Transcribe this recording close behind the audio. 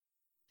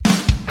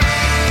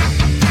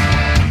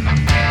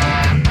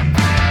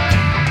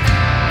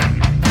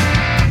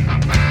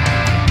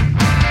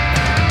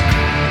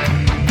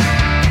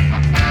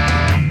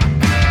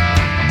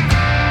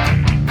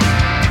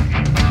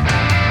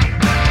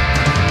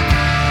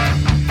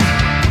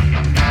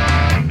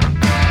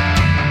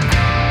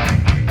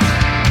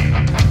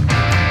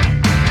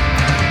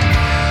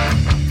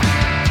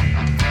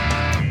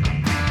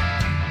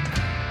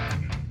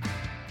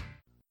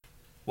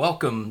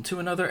welcome to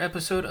another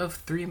episode of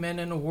Three Men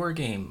in a War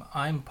Game.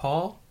 I'm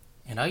Paul,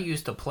 and I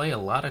used to play a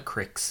lot of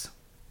Cricks.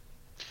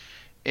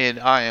 And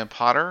I am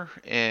Potter,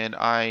 and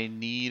I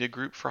need a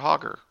group for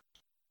Hogger.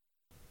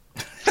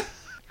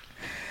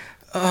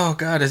 Oh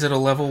god, is it a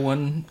level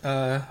 1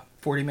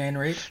 40-man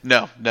raid?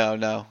 No.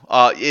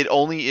 It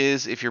only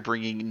is if you're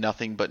bringing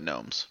nothing but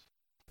gnomes.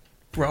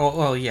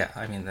 Well, yeah,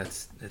 I mean,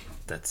 that's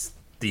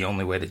the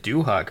only way to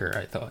do Hogger,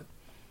 I thought.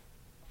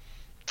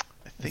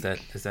 I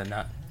think. Is that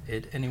not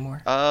it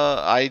anymore?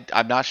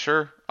 I'm not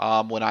sure.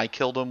 When I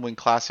killed him when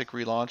Classic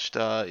relaunched,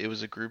 it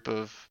was a group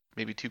of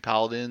maybe 2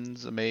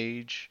 paladins, a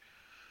mage,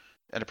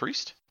 and a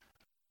priest.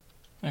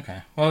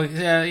 Okay. Well,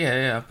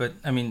 yeah, but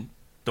I mean,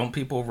 don't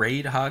people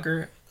raid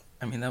Hogger?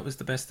 I mean, that was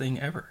the best thing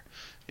ever.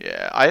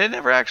 Yeah, I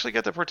never actually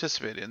got to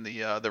participate in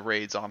the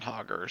raids on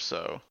Hogger,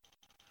 so.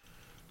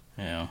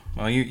 Yeah.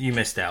 Well, you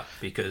missed out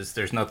because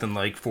there's nothing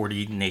like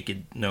 40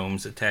 naked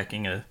gnomes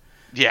attacking a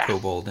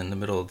kobold in the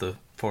middle of the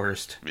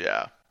forest.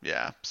 Yeah.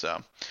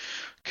 So,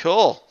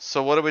 cool.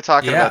 So, what are we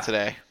talking about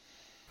today?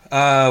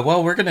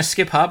 Well, we're gonna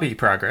skip hobby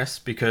progress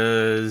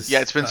because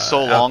it's been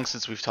so long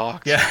since we've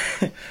talked. Yeah,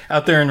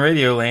 out there in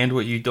Radioland,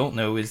 what you don't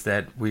know is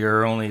that we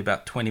are only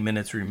about 20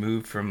 minutes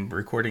removed from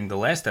recording the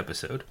last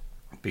episode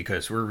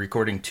because we're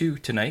recording 2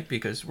 tonight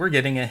because we're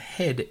getting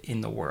ahead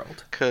in the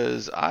world.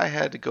 Because I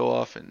had to go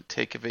off and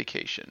take a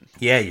vacation.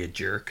 Yeah, you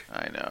jerk.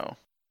 I know.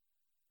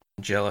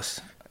 I'm jealous.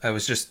 I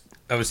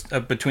was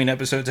between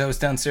episodes. I was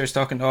downstairs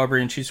talking to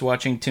Aubrey, and she's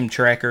watching Tim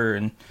Tracker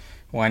and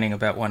whining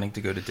about wanting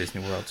to go to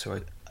Disney World. So I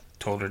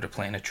told her to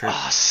plan a trip.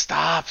 Oh,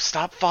 stop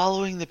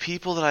following the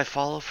people that I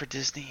follow for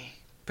Disney.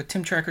 But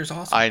Tim Tracker's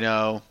awesome. I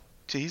know.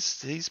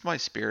 He's my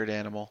spirit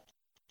animal.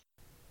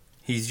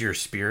 He's your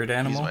spirit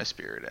animal? He's my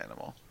spirit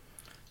animal.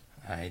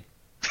 I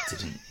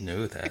didn't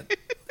know that.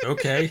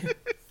 Okay.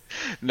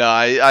 No,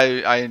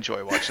 I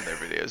enjoy watching their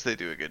videos. They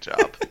do a good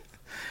job.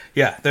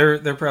 Yeah,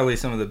 they're probably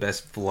some of the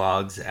best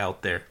vlogs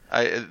out there.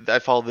 I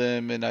follow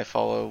them, and I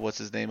follow what's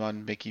his name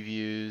on Mickey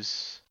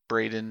Views,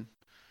 Braden.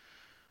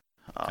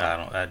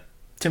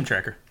 Tim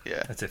Tracker.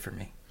 Yeah. That's it for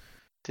me.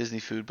 Disney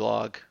food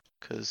blog,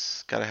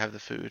 because gotta have the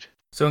food.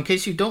 So in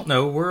case you don't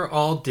know, we're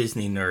all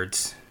Disney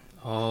nerds.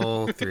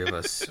 All 3 of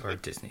us are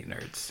Disney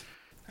nerds.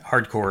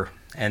 Hardcore.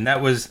 And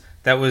that was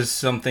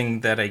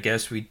something that I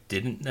guess we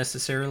didn't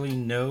necessarily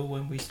know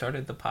when we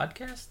started the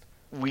podcast.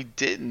 We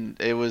didn't.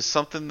 It was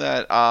something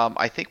that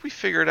I think we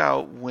figured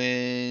out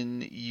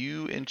when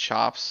you and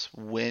Chops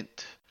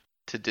went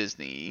to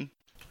Disney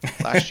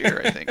last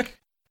year, I think.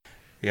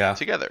 Yeah.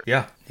 Together.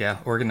 Yeah.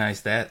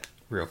 Organized that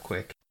real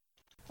quick.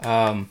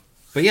 But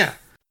yeah.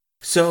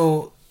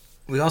 So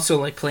we also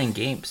like playing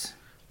games.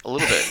 A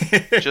little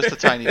bit. Just a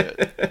tiny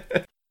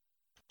bit.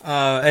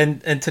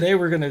 And today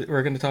we're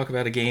gonna talk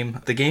about the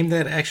game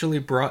that actually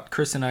brought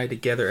Chris and I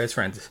together as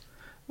friends.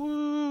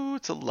 Woo!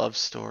 It's a love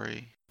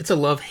story. It's a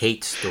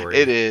love-hate story.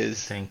 It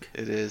is. I think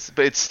it is,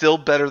 but it's still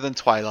better than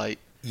Twilight.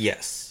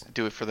 Yes. I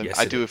do it for the. Yes,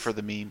 I do it for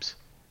the memes.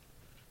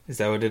 Is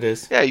that what it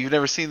is? Yeah, you've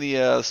never seen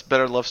the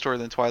better love story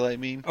than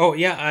Twilight meme? Oh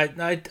yeah,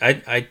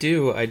 I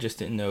do. I just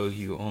didn't know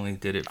you only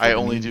did it. I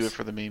only do it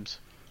for the memes.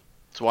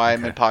 That's why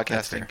I'm in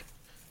podcasting.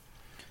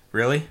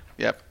 Really?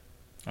 Yep.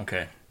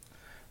 Okay.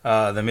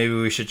 Then maybe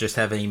we should just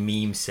have a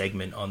meme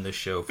segment on this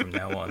show from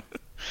now on.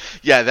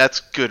 Yeah, that's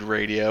good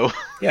radio.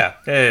 Yeah,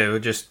 we'll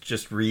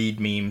just read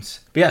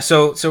memes. But yeah,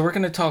 so we're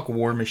gonna talk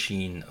War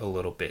Machine a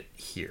little bit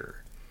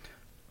here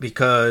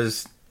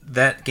because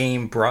that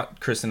game brought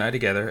Chris and I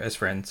together as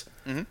friends,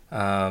 or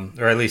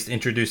at least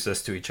introduced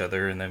us to each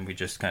other, and then we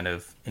just kind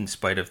of, in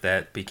spite of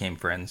that, became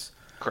friends.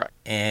 Correct.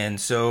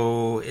 And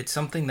so it's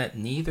something that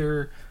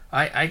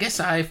I guess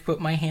I've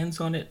put my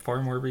hands on it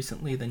far more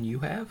recently than you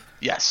have.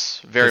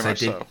 Yes, very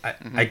much so.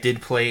 I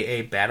did play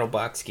a battle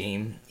box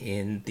game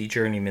in the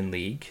Journeyman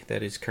League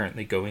that is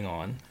currently going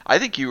on. I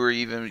think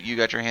you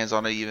got your hands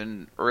on it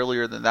even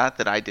earlier than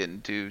that I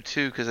didn't do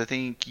too, because I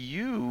think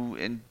you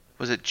and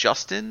was it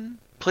Justin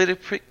played a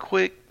pretty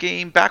quick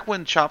game back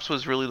when Chops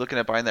was really looking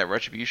at buying that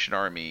Retribution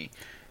army,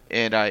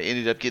 and I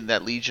ended up getting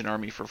that Legion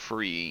army for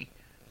free.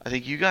 I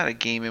think you got a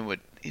game in with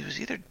it was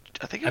either.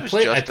 I think it was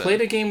Justin. I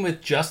played a game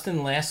with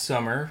Justin last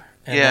summer,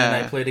 and then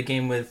I played a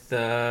game with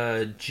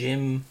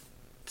Jim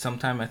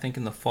sometime, I think,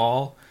 in the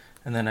fall,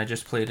 and then I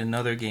just played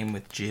another game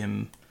with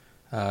Jim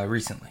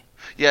recently.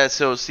 Yeah,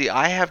 so see,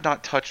 I have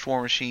not touched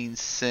War Machine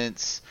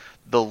since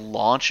the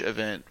launch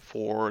event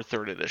for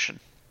 3rd edition.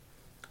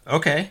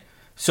 Okay,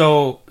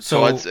 so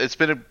it's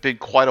been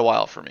quite a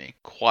while for me,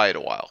 quite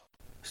a while.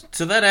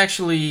 So that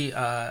actually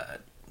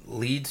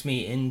leads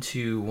me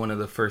into one of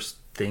the first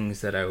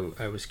things that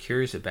I was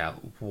curious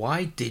about.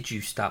 Why did you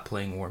stop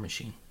playing War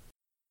Machine?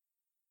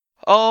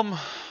 A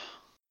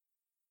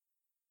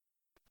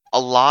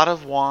lot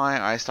of why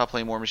I stopped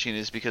playing War Machine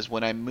is because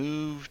when I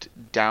moved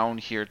down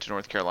here to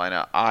North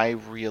Carolina, I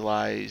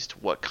realized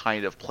what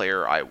kind of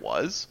player I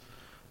was.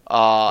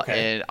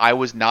 And I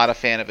was not a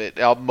fan of it.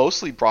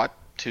 Mostly brought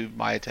to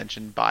my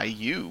attention by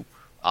you.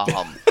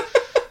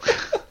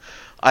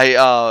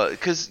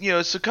 Because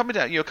so coming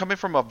down, coming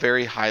from a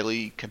very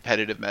highly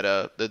competitive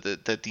meta that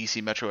the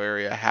DC metro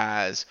area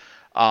has,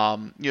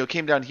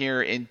 came down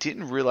here and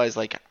didn't realize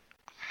like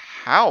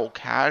how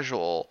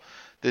casual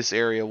this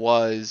area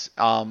was.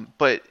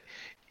 But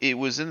it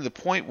was in the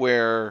point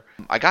where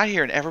I got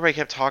here and everybody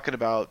kept talking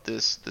about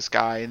this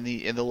guy in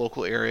the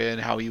local area and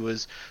how he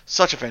was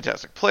such a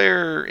fantastic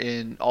player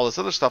and all this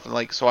other stuff, and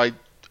like so I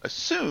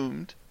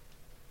assumed,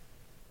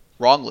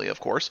 wrongly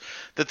of course,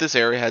 that this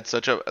area had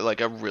such a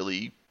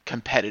really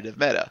competitive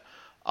meta.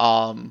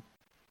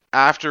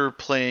 After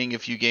playing a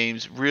few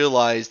games,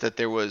 realized that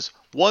there was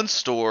one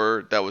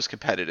store that was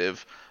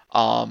competitive,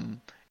 and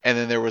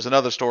then there was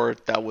another store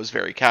that was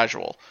very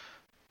casual.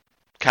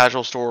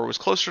 Casual store was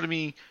closer to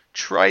me.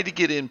 Tried to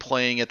get in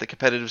playing at the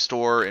competitive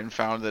store and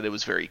found that it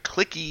was very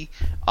clicky.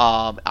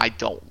 I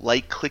don't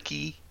like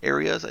clicky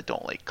areas. I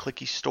don't like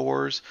clicky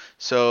stores.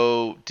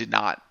 So did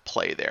not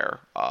play there.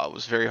 It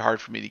was very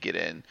hard for me to get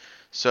in.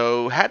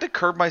 So had to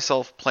curb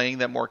myself playing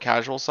that more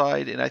casual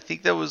side. And I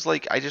think that was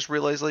like, I just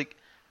realized like,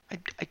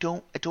 I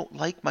don't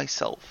like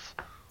myself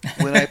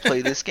when I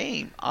play this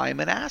game. I'm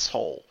an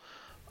asshole.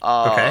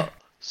 Okay.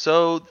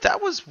 So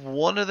that was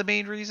one of the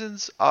main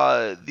reasons.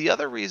 The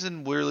other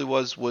reason really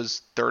was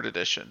 3rd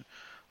edition.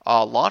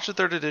 Launch of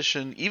 3rd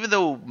edition, even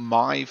though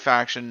my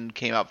faction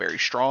came out very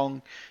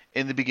strong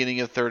in the beginning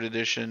of 3rd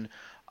edition,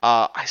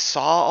 I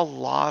saw a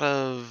lot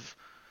of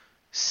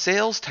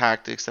sales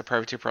tactics that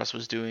Privateer Press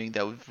was doing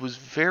that was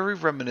very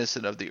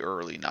reminiscent of the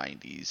early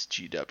 90s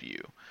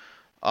GW.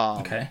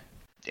 Okay.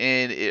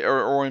 And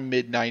or in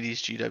mid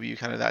 90s GW,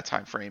 kind of that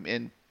time frame.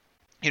 And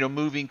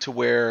moving to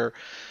where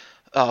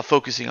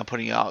focusing on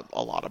putting out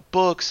a lot of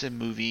books and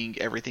moving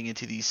everything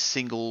into these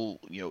single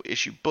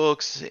issue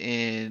books,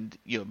 and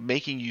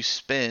making you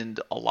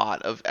spend a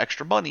lot of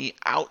extra money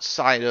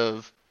outside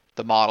of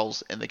the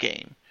models in the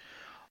game.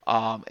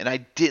 And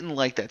I didn't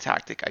like that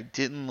tactic. I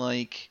didn't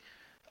like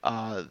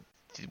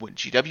when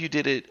GW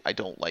did it. I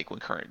don't like when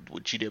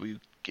GW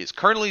is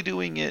currently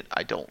doing it.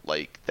 I don't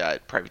like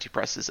that Privateer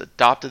Press has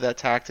adopted that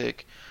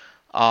tactic.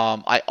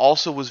 I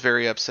also was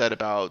very upset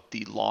about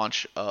the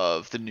launch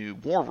of the new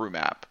War Room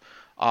app.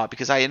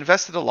 Because I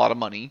invested a lot of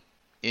money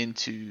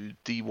into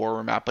the War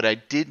Room app, but I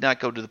did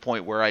not go to the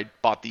point where I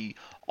bought the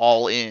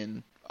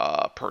all-in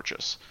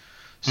purchase.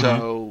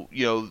 So,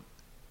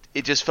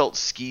 it just felt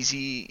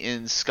skeezy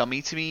and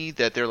scummy to me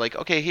that they're like,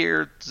 okay,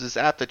 here's this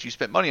app that you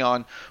spent money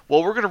on.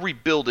 Well, we're going to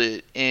rebuild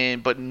it,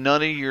 but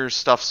none of your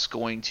stuff's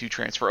going to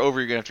transfer over.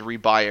 You're going to have to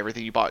rebuy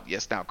everything you bought.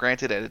 Yes, now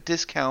granted at a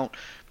discount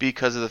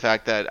because of the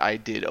fact that I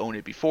did own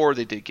it before.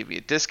 They did give me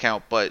a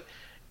discount, but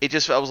I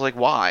was like,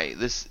 why?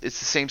 It's the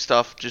same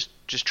stuff. Just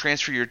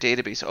transfer your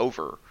database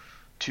over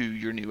to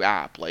your new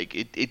app. Like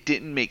it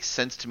didn't make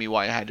sense to me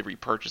why I had to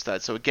repurchase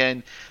that. So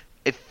again,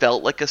 it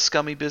felt like a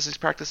scummy business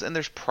practice, and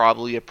there's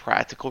probably a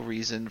practical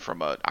reason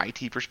from an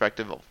IT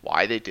perspective of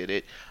why they did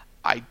it.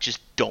 I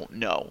just don't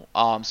know.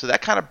 So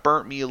that kind of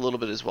burnt me a little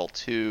bit as well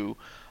too.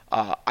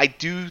 I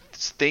do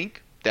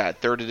think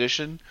that 3rd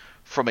edition,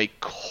 from a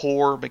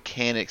core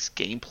mechanics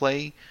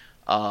gameplay,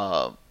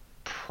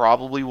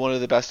 probably one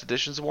of the best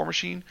editions of War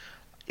Machine.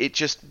 It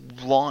just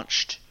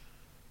launched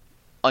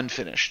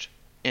unfinished,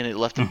 and it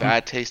left a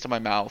bad taste in my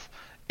mouth.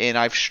 And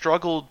I've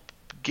struggled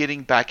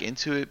getting back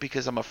into it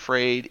because I'm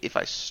afraid if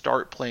I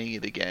start playing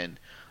it again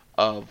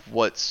of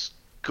what's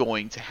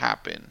going to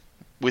happen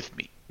with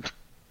me.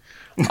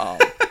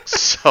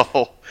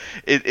 So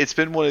it's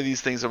been one of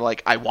these things I'm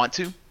like, I want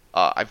to.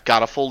 I've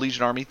got a full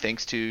Legion army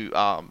thanks to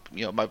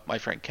my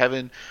friend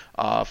Kevin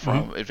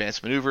from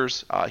Advanced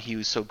Maneuvers. He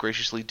was so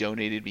graciously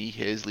donated me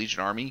his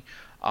Legion army.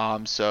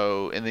 And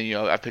then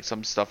I picked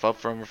some stuff up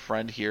from a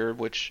friend here,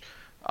 which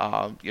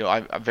I'm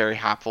very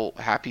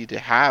happy to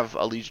have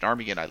a Legion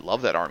army again. I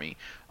love that army.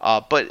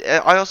 But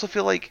I also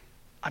feel like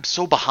I'm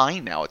so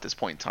behind now at this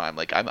point in time.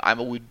 Like I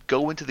would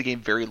go into the game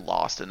very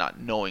lost and not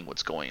knowing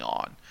what's going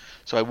on,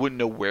 so I wouldn't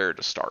know where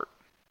to start.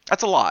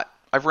 That's a lot.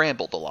 I've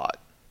rambled a lot.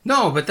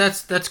 No, but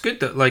that's good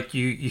though. Like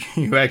you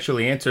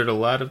actually answered a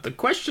lot of the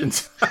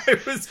questions I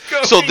was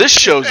going. So this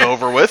show's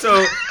over with.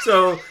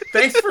 So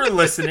thanks for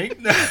listening.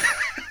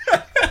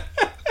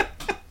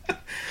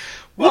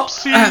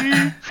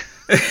 Whoopsie.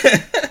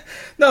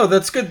 No,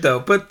 that's good though.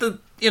 But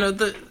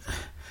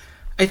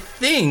I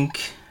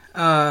think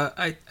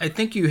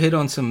you hit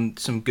on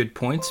some good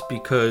points,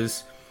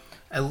 because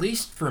at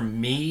least for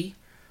me,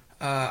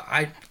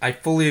 I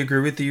fully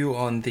agree with you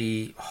on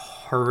the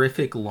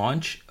horrific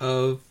launch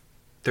of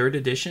 3rd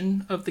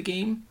edition of the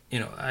game.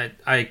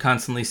 I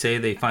constantly say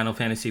they Final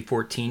Fantasy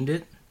 14'd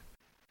it.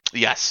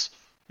 Yes.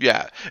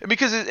 Yeah.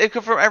 Because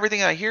from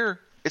everything I hear,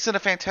 it's in a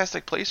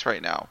fantastic place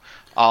right now.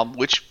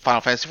 Which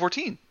Final Fantasy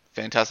 14,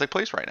 fantastic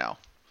place right now.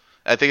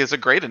 I think it's a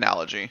great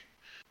analogy.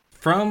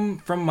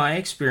 From my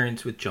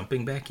experience with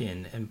jumping back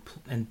in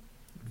and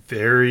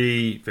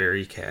very,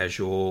 very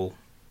casual,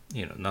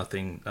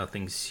 nothing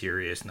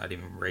serious, not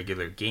even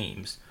regular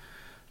games.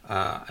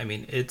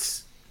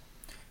 It's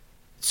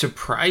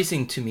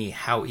surprising to me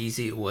how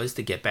easy it was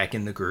to get back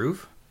in the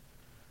groove.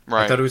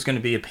 Right. I thought it was going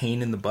to be a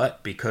pain in the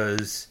butt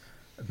because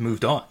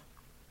moved on.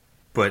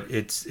 But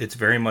it's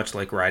very much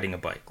like riding a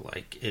bike.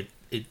 Like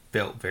it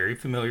felt very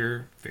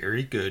familiar,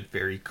 very good,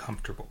 very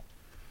comfortable.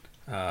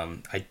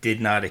 I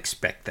did not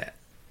expect that.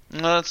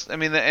 No, I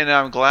mean, and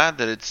I'm glad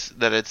that it's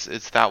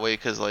that way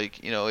because like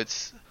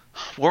it's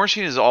War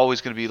Machine is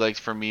always going to be like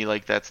for me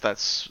like that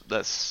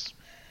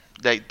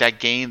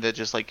game that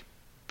just like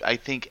I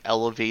think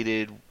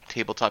elevated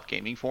tabletop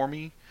gaming for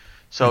me.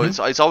 So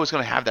it's always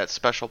going to have that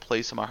special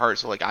place in my heart.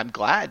 So like I'm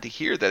glad to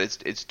hear that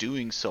it's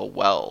doing so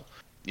well.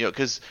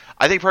 Because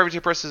I think Privateer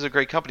Press is a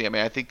great company. I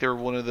mean, I think they're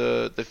one of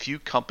the few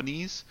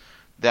companies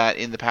that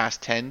in the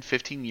past 10,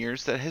 15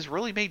 years that has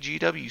really made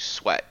GW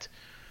sweat.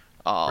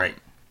 Right.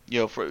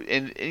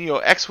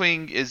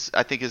 X-Wing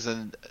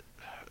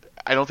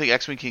I don't think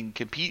X-Wing can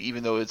compete,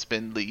 even though it's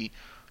been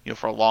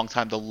for a long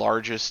time the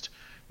largest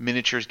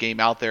miniatures game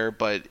out there.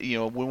 But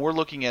when we're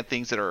looking at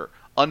things that are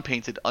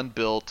unpainted,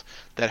 unbuilt,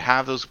 that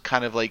have those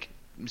kind of like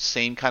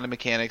same kind of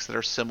mechanics that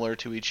are similar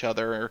to each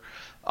other,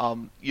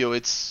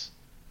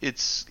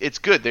 it's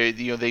good.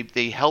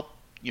 They help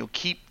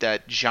keep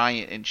that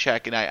giant in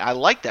check, and I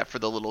like that for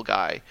the little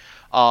guy.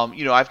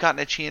 I've gotten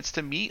a chance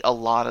to meet a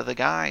lot of the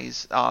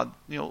guys,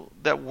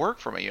 that work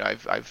for me.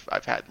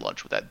 I've had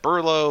lunch with Ed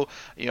Burlow.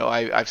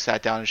 I've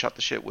sat down and shot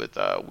the shit with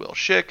Will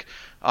Schick.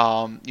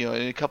 And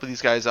a couple of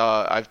these guys.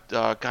 God,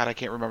 I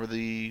can't remember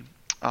the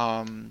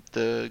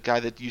guy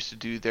that used to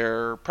do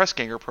their press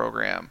ganger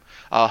program,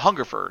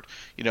 Hungerford.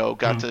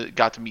 Got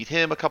to meet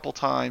him a couple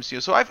times.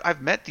 So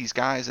I've met these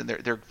guys, and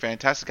they're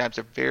fantastic guys.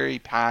 They're very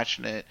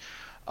passionate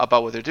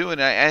about what they're doing.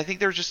 And I think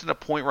they're just in a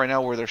point right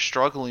now where they're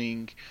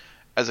struggling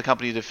as a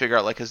company to figure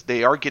out, like, because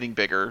they are getting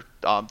bigger.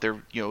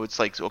 It's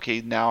like,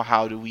 okay, now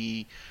how do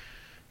we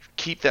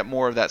keep that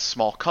more of that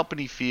small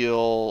company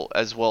feel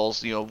as well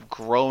as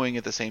growing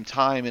at the same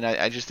time? And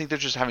I just think they're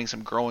just having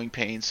some growing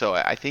pains. So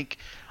I think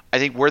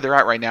where they're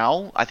at right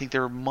now, I think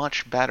they're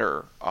much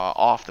better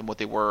off than what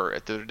they were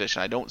at third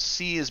edition. I don't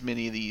see as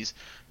many of these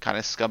kind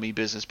of scummy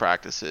business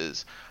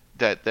practices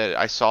that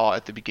I saw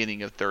at the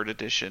beginning of third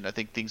edition. I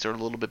think things are a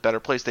little bit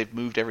better placed. They've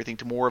moved everything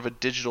to more of a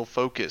digital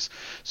focus.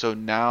 So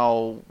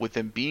now with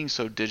them being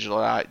so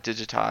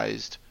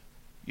digitized,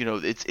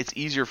 it's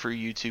easier for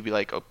you to be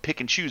like, pick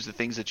and choose the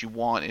things that you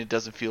want, and it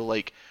doesn't feel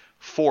like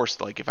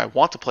forced. Like, if I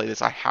want to play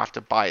this, I have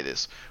to buy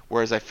this.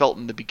 Whereas I felt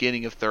in the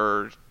beginning of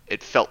third,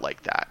 it felt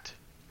like that.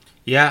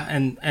 Yeah,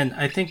 and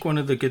I think one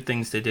of the good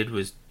things they did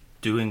was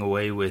doing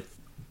away with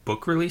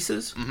book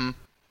releases. Mm-hmm.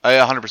 I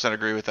 100%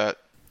 agree with that.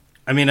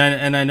 I mean,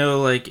 I know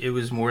like it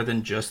was more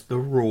than just the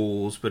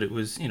rules, but it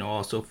was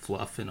also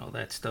fluff and all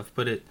that stuff.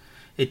 But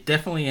it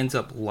definitely ends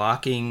up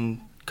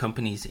locking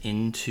companies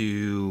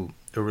into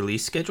a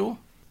release schedule,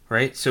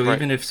 right? So right.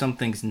 Even if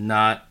something's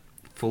not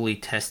fully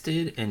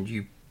tested and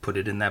you put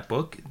it in that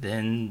book,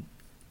 then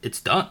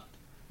it's done.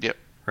 Yep.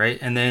 Right,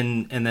 and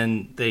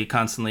then they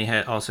constantly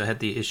also had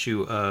the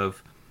issue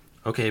of,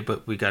 okay,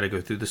 but we got to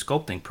go through the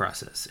sculpting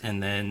process,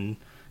 and then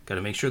got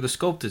to make sure the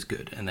sculpt is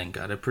good, and then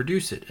got to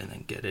produce it, and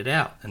then get it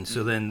out. And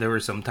so then there were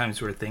some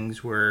times where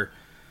things were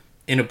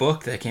in a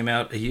book that came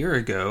out a year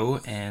ago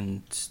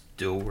and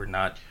still were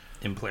not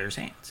in players'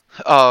 hands.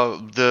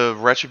 The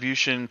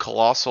Retribution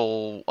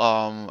Colossal,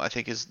 I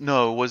think it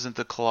wasn't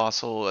the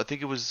Colossal. I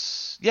think it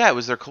was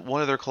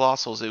one of their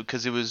Colossals,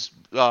 because it was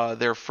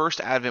their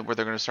first advent where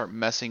they're going to start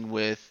messing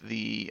with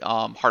the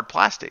hard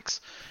plastics,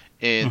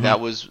 and that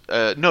was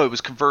it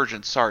was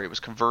Convergence. Sorry, it was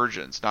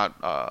Convergence,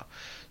 not.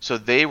 So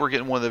they were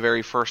getting one of the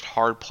very first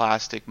hard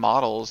plastic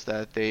models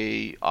that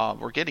they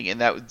were getting,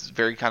 and that was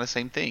very kind of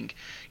same thing.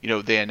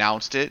 They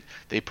announced it,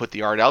 they put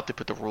the art out, they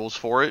put the rules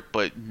for it,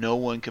 but no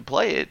one could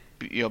play it,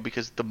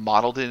 because the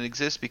model didn't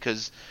exist,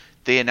 because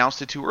they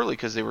announced it too early,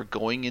 because they were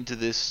going into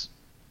this,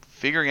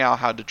 figuring out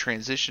how to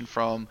transition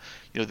from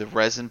the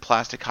resin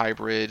plastic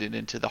hybrid and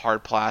into the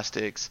hard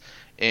plastics,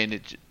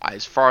 and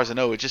as far as I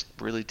know, it just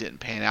really didn't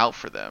pan out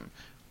for them.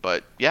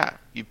 But yeah,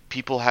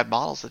 people had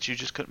models that you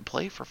just couldn't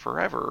play for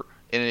forever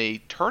in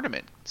a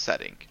tournament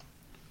setting.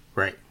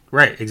 Right,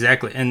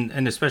 exactly.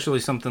 And especially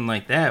something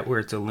like that where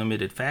it's a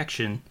limited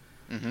faction,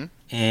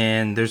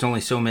 and there's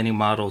only so many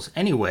models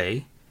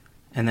anyway,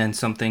 and then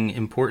something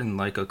important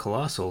like a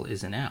Colossal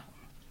isn't out.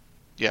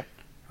 Yeah.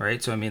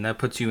 Right, so I mean, that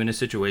puts you in a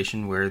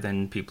situation where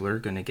then people are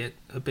going to get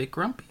a bit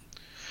grumpy.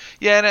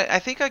 Yeah, and I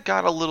think I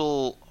got a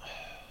little...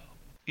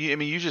 I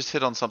mean, you just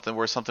hit on something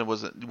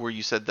where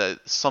you said that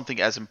something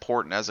as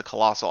important as a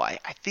Colossal. I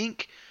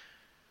think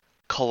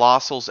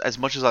Colossals, as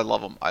much as I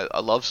love them,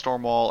 I love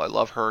Stormwall, I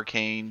love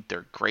Hurricane.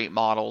 They're great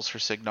models for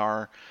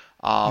Cygnar.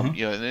 And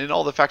in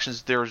all the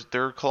factions, their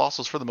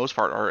Colossals for the most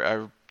part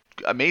are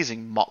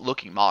amazing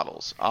looking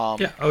models.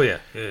 Yeah. Oh yeah.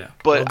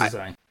 But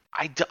well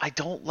I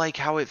don't like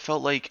how it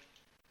felt like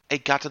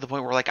it got to the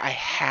point where like I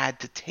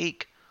had to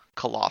take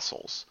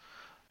Colossals.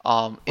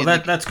 Well,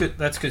 that's good.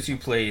 That's because you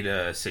played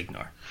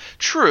Cygnar.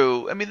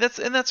 True. I mean,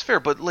 that's fair.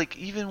 But like,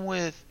 even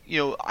with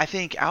I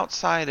think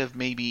outside of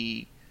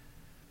maybe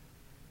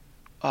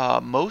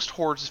most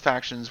Hordes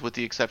factions, with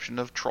the exception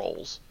of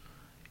Trolls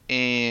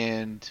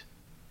and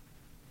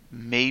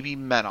maybe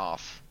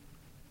Menoth,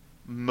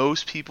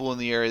 most people in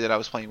the area that I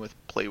was playing with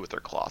played with their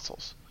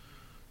Colossals.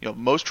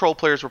 Most troll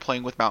players were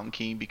playing with Mountain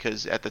King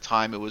because at the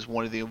time it was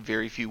one of the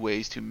very few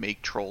ways to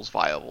make trolls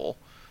viable.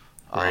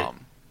 Right.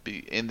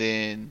 And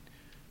then,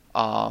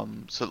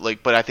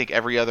 but I think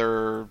every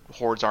other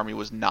Horde's army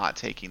was not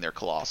taking their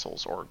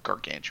Colossals or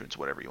Gargantuans,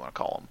 whatever you want to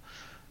call them.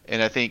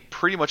 And I think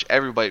pretty much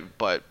everybody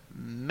but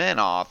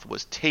Menoth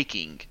was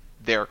taking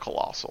their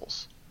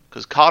Colossals.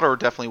 Because Khador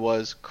definitely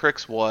was,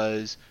 Crix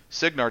was,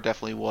 Cygnar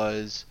definitely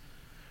was.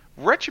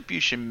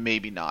 Retribution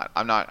maybe not.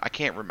 I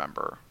can't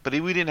remember. But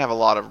we didn't have a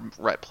lot of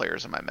ret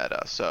players in my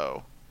meta,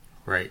 so.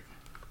 Right.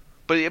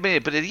 But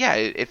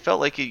it felt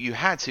like you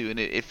had to, and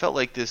it felt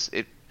like this.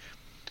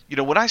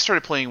 When I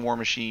started playing War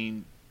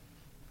Machine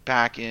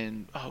back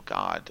in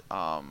Hordes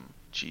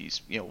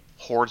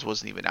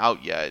wasn't even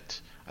out yet.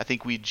 I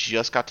think we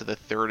just got to the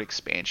 3rd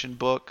expansion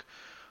book.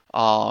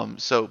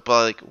 But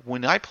like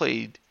when I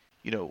played,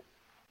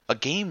 a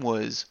game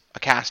was a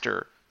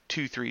caster,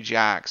 2-3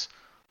 jacks,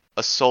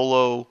 a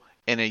solo,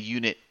 and a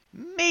unit,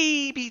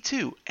 maybe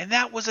 2, and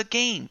that was a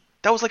game.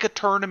 That was like a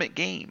tournament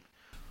game.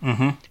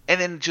 Mm-hmm.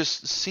 And then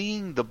just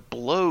seeing the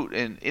bloat,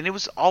 and it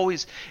was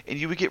always, and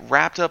you would get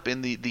wrapped up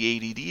in the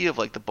ADD of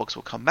like the books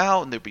will come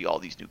out, and there'd be all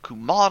these new cool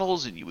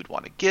models, and you would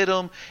want to get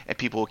them, and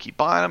people would keep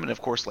buying them, and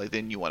of course, like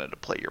then you wanted to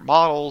play your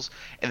models,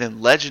 and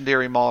then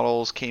legendary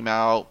models came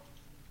out,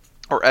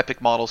 or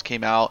epic models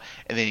came out,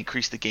 and they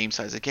increased the game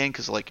size again,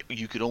 because like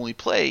you could only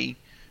play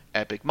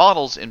epic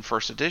models in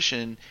 1st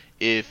edition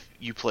if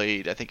you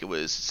played, I think it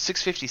was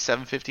 650,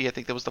 750, I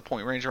think that was the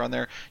point range around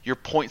there. Your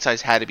point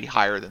size had to be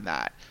higher than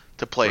that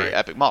to play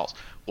epic models.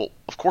 Well,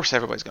 of course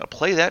everybody's going to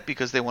play that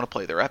because they want to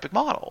play their epic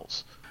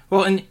models.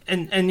 Well,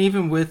 and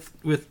even with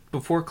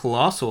before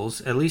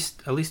Colossals, at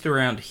least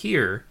around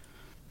here,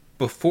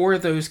 before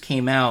those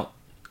came out,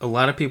 a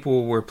lot of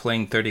people were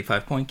playing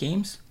 35-point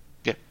games.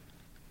 Yeah.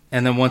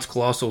 And then once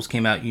Colossals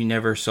came out, you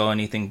never saw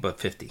anything but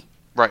 50.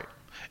 Right.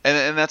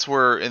 And that's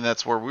where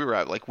we were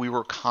at. Like we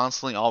were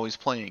constantly always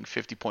playing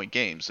 50-point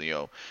games,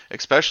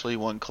 especially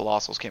when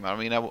Colossals came out. I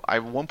mean, I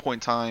at one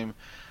point in time,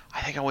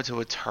 I think I went to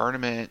a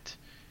tournament,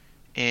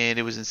 and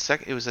it was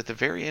it was at the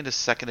very end of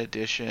 2nd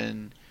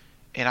edition,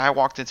 and I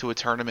walked into a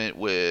tournament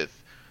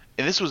with,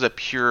 and this was a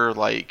pure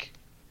like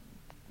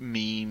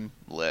meme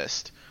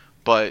list,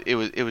 but it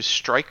was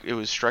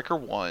Striker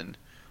 1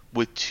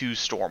 with 2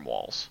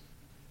 Stormwalls,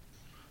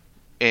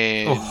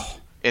 and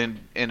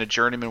a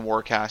Journeyman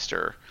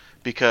Warcaster,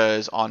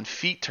 because on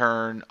feat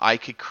turn I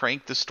could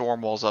crank the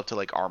Stormwalls up to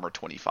like armor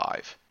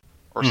 25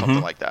 or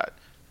something like that.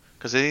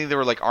 Because I think they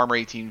were like armor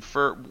 18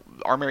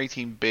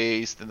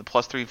 base, then the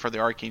 +3 for the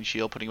arcane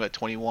shield, putting him at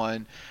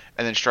 21,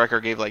 and then Striker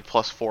gave like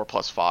 +4,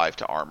 +5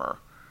 to armor.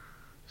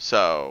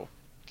 So,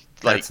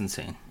 like, that's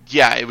insane.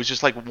 Yeah, it was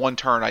just like one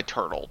turn I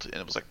turtled, and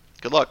it was like,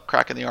 good luck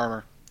cracking the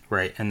armor.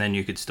 Right, and then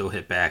you could still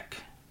hit back.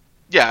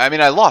 Yeah, I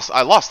mean, I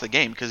lost the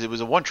game because it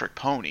was a one-trick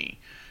pony.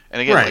 And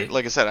again,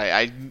 like I said,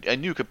 I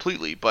knew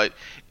completely, but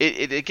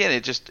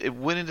it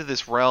went into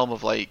this realm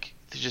of like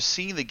just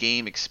seeing the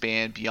game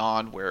expand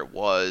beyond where it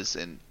was,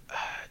 and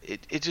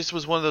it just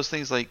was one of those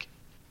things like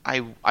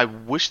I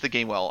wish the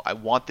game well. I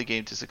want the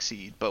game to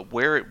succeed, but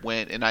where it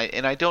went, and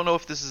I don't know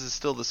if this is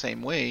still the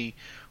same way,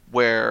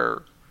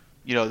 where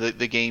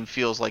the game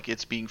feels like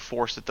it's being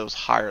forced at those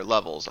higher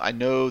levels. I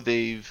know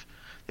they've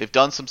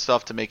done some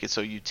stuff to make it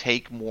so you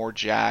take more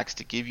jacks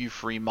to give you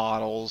free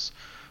models,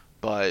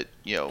 but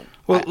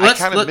I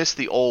kind of miss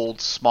the old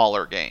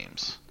smaller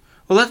games.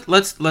 Well,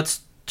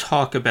 let's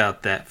talk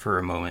about that for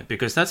a moment,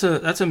 because that's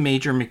a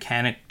major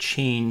mechanic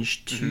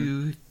change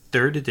to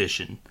 3rd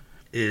edition,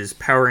 is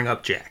powering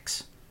up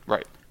jacks.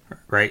 Right.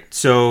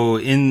 So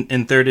in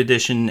 3rd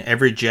edition,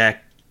 every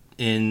jack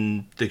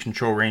in the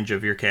control range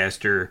of your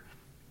caster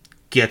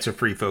gets a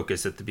free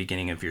focus at the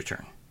beginning of your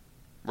turn.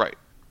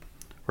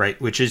 Right,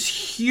 which is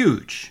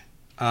huge,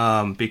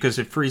 because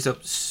it frees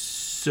up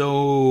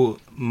so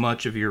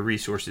much of your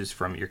resources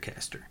from your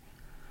caster.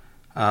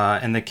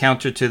 And the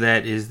counter to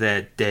that is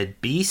that dead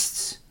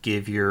beasts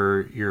give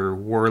your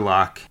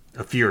warlock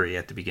a fury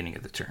at the beginning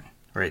of the turn.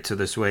 Right, so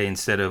this way,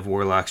 instead of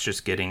warlocks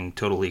just getting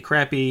totally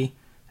crappy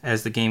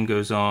as the game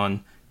goes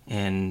on,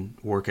 and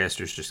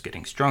warcasters just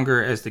getting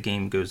stronger as the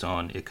game goes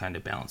on, it kind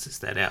of balances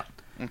that out.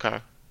 Okay.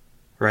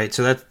 Right,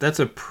 so that's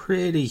a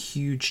pretty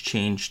huge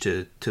change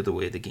to the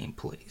way the game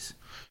plays.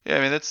 Yeah,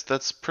 I mean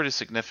that's pretty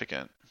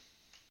significant.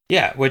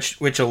 Yeah, which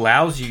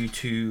allows you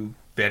to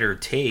better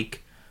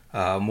take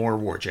more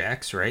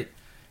warjacks, right?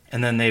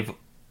 And then they've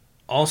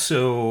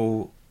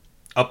also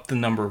upped the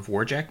number of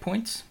warjack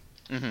points.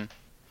 Mm-hmm.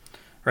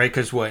 Right,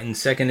 because in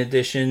 2nd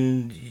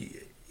edition,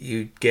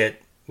 you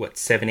get,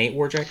 7-8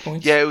 warjack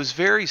points? Yeah, it was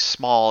very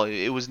small.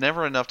 It was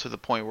never enough to the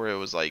point where it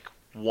was like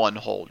one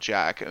whole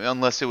jack,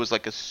 unless it was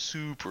like a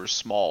super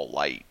small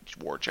light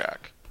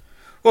warjack.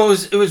 Well,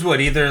 it was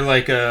what, either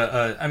like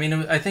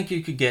I think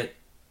you could get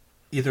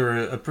either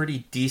a pretty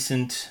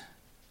decent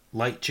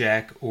light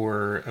jack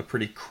or a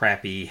pretty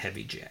crappy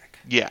heavy jack.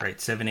 Yeah. Right,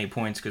 7-8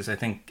 points, because I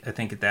think at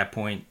that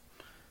point,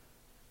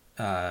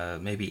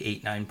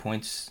 maybe 8-9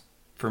 points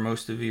for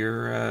most of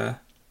your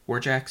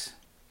warjacks.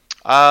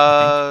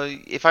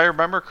 If I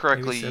remember Maybe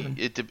correctly,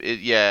 7.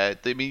 yeah.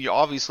 I mean,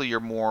 obviously you're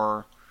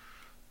more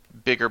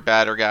bigger,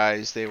 badder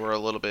guys. They were a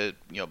little bit,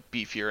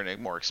 beefier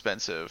and more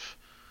expensive.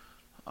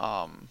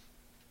 Um,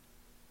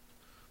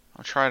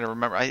 I'm trying to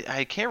remember.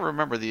 I can't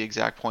remember the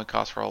exact point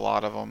cost for a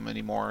lot of them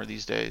anymore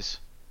these days.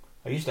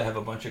 I used to have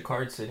a bunch of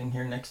cards sitting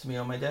here next to me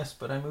on my desk,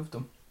 but I moved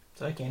them,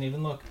 so I can't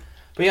even look.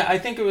 But yeah, I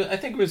think it was. I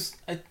think it was.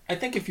 I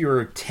think if you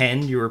were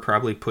 10, you were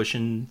probably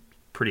pushing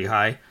pretty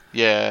high.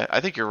 Yeah, I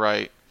think you're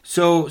right.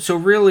 So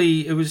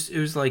really, it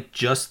was like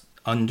just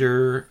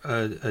under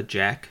a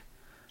jack.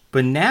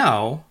 But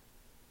now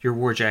your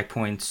warjack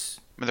points.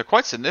 I mean, they're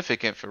quite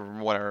significant from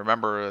what I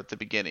remember at the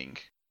beginning.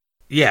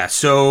 Yeah,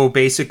 so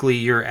basically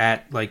you're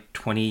at like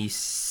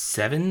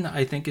 27,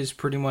 I think is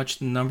pretty much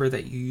the number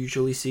that you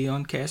usually see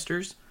on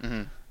casters.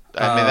 Hmm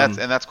I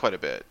mean, that's quite a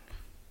bit.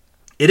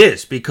 It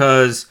is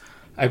because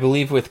I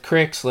believe with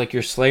Crix, like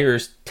your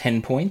Slayer's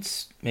 10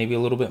 points, maybe a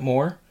little bit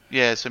more.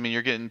 Yeah, so I mean,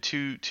 you're getting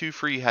two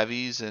free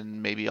heavies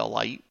and maybe a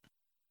light.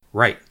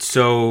 Right.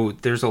 So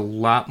there's a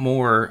lot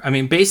more. I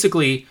mean,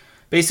 basically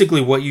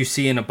what you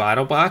see in a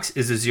battle box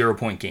is a 0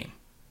 point game.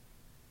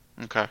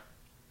 Okay.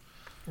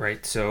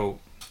 Right. So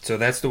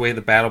that's the way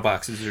the battle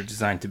boxes are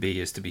designed to be,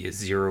 is to be a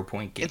 0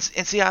 point game.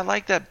 And see, I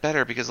like that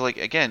better because, like,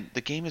 again,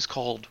 the game is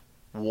called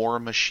War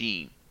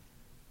Machine.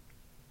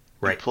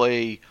 You Right.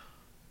 play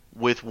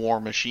with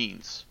war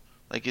machines.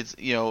 Like, it's,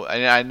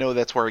 and I know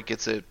that's where it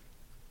gets it.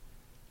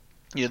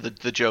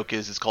 The joke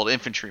is it's called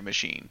infantry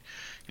machine.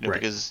 Right.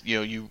 Because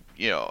and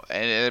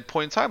at a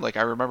point in time, like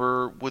I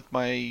remember with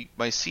my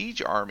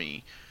siege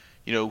army,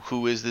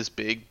 who is this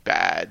big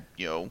bad,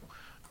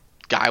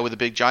 guy with a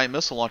big giant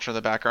missile launcher in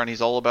the background.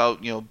 He's all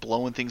about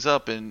blowing things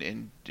up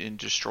and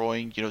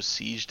destroying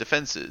siege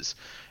defenses.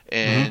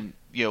 And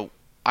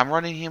I'm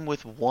running him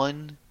with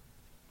one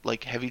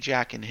like heavy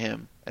jack in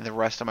him, and the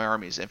rest of my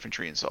army is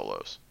infantry and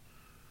solos.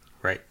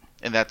 Right.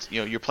 And that's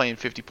you're playing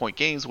 50-point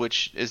games,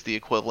 which is the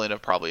equivalent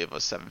of probably of a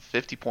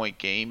 750-point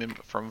game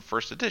from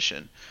first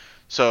edition.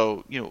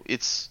 So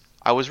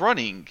I was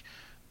running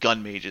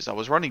gun mages, I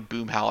was running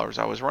boom howlers,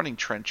 I was running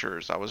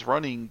trenchers, I was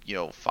running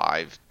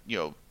 5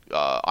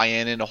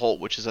 Ian and a Holt,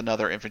 which is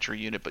another infantry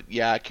unit, but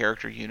a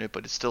character unit,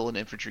 but it's still an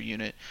infantry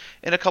unit,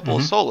 and a couple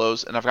of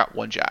solos, and I've got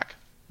one jack.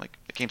 Like,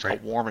 the game's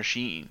called War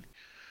Machine.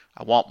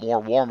 I want more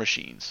war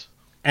machines.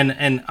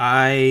 And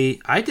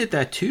I did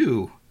that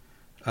too.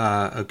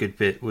 A good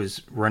bit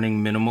was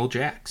running minimal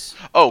jacks.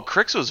 Oh,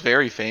 Crix was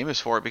very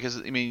famous for it because,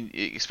 I mean,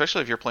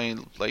 especially if you're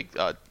playing like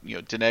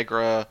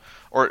Denegra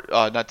or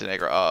not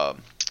Denegra,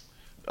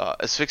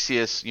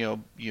 Asphyxious,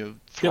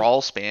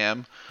 Thrall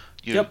spam.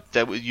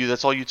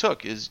 That's all you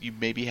took is you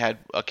maybe had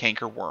a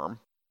canker worm,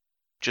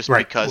 just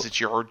because it's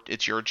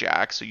your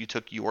jack, so you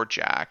took your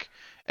jack,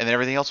 and then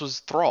everything else was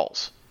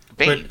thralls,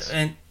 banes.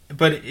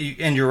 But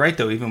you're right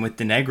though. Even with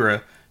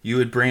Denegra, you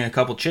would bring a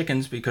couple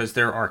chickens because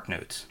they're arc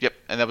nodes. Yep,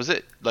 and that was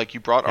it. Like, you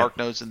brought arc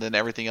nodes, and then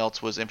everything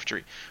else was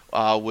infantry.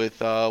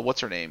 With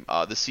what's her name,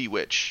 the Sea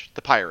Witch,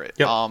 the pirate.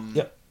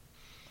 Yep.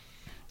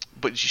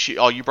 But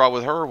all you brought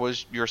with her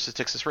was your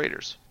Styxis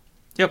Raiders.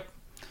 Yep,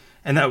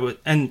 and that was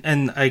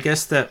and I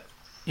guess that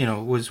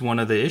was one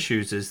of the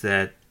issues, is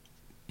that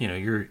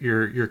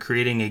you're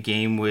creating a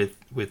game with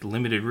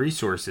limited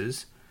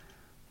resources,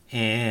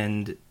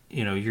 and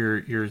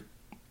your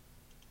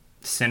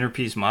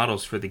centerpiece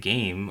models for the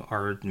game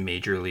are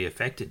majorly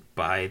affected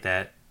by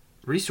that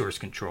resource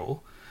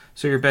control.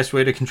 So your best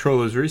way to control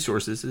those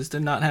resources is to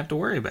not have to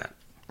worry about it.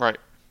 Right.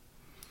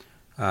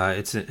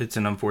 It's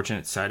an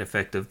unfortunate side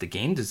effect of the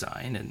game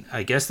design, and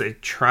I guess they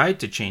tried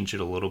to change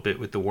it a little bit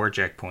with the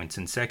warjack points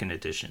in second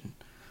edition,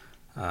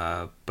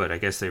 but I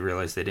guess they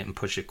realized they didn't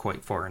push it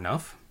quite far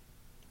enough.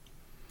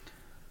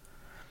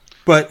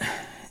 But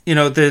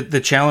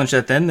the challenge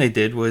that then they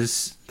did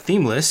was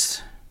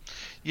themeless.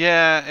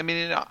 Yeah, I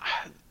mean,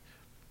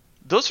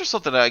 those are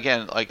something that,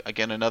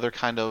 again, another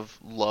kind of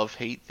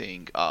love-hate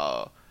thing.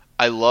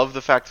 I love the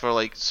fact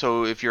for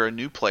so if you're a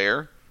new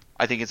player,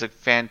 I think it's a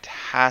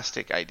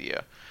fantastic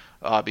idea,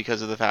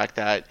 because of the fact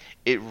that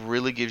it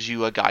really gives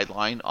you a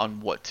guideline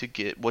on what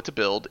to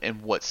build,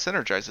 and what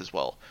synergizes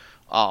well.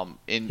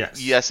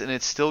 Yes, and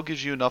it still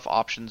gives you enough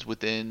options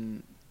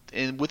within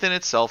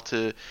itself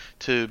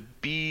to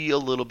be a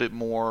little bit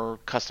more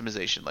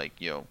customization. Like,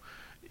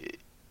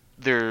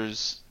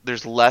 there's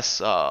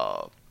less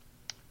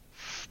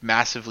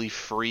massively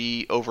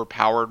free,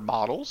 overpowered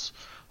models,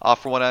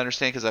 from what I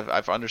understand, because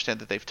I've understand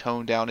that they've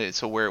toned down it.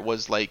 So where it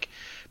was like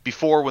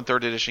before, when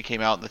third edition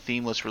came out and the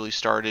themeless really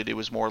started, it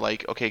was more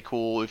like, okay,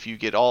 cool, if you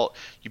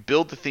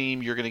build the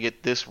theme, you're gonna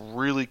get this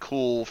really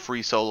cool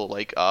free solo,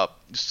 like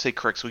say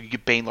Crix, so you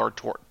get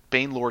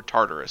Banelord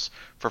Tartarus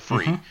for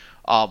free.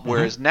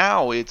 Whereas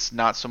now it's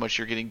not so much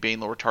you're getting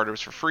Banelord Tartarus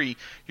for free,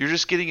 you're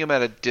just getting him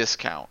at a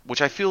discount,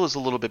 which I feel is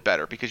a little bit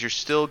better, because you're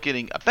still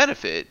getting a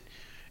benefit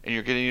and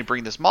you're getting to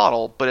bring this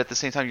model, but at the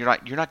same time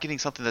you're not getting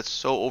something that's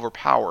so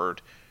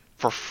overpowered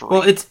for free.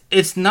 Well,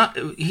 it's not.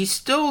 He's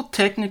still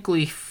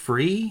technically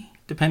free,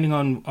 depending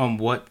on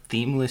what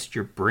theme list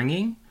you're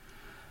bringing.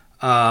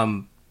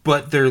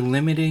 but they're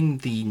limiting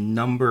the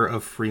number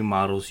of free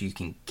models you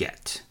can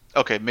get.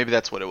 Okay, maybe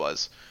that's what it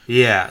was.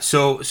 Yeah,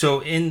 so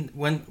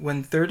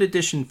when third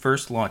edition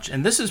first launched,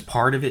 and this is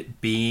part of it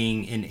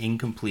being an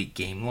incomplete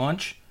game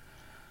launch,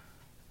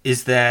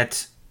 is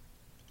that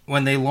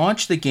when they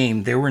launched the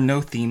game, there were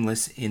no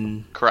themeless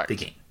in the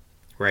game,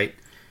 right?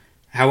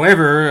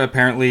 However,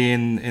 apparently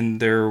in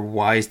their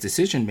wise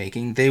decision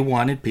making, they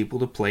wanted people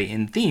to play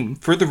in theme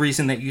for the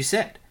reason that you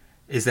said,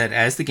 is that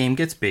as the game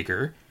gets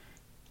bigger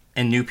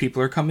and new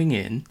people are coming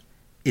in,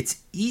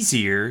 it's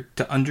easier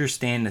to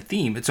understand the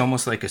theme. It's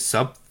almost like a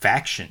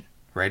sub-faction,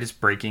 right? It's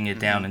breaking it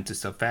down into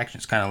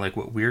sub-factions, kind of like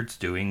what Weird's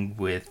doing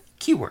with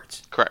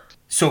keywords. Correct.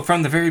 So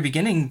from the very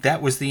beginning,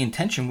 that was the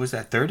intention, was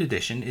that third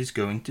edition is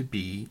going to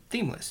be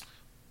themeless.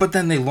 But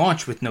then they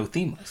launch with no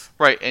themeless.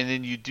 Right, and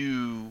then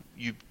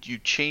you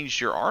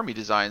changed your army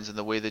designs in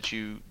the way that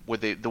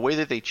the way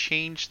that they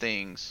changed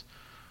things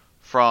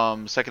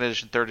from second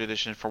edition, third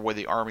edition for where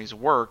the armies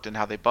worked and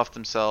how they buffed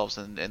themselves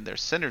and their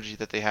synergy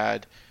that they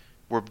had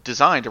were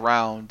designed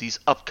around these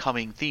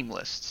upcoming theme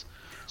lists.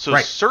 So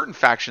certain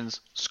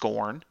factions,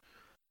 Scorn,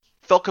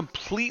 felt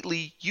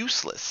completely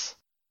useless.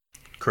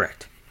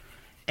 Correct.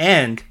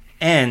 And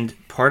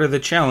part of the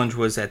challenge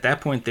was at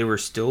that point they were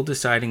still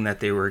deciding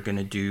that they were going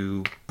to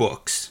do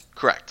books.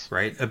 Correct.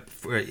 Right?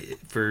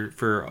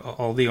 For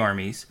all the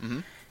armies.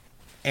 Mm-hmm.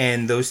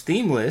 And those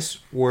theme lists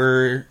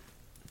were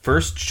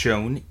first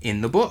shown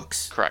in the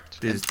books. Correct.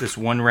 There's this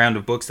one round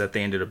of books that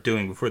they ended up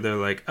doing before they're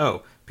like,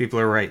 oh, people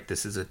are right.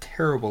 This is a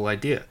terrible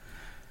idea.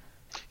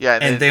 Yeah,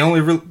 and they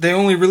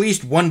only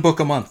released one book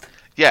a month.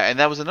 Yeah, and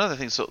that was another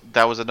thing. So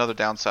that was another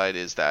downside,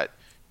 is that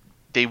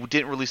they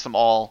didn't release them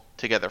all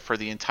together for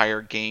the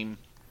entire game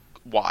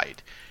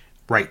wide.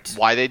 Right.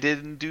 Why they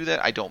didn't do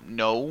that, I don't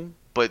know,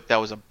 but that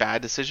was a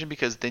bad decision,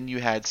 because then you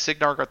had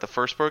Cygnar got the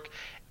first book,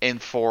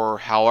 and for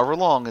however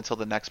long until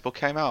the next book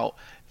came out,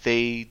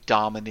 they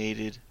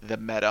dominated the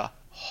meta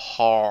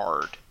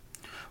hard.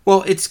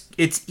 Well, it's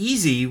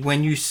easy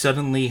when you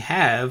suddenly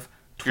have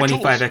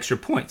 25 extra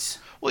points.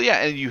 Well,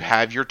 yeah, and you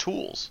have your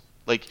tools.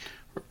 Like,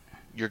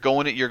 you're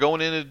going in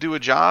to do a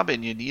job,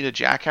 and you need a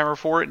jackhammer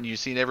for it, and you've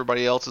seen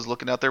everybody else is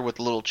looking out there with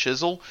a little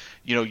chisel.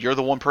 You know, you're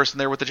the one person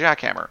there with the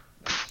jackhammer.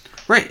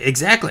 Right,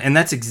 exactly. And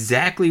that's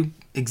exactly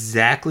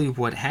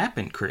what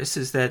happened, Chris,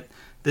 is that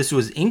this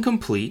was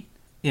incomplete.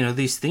 You know,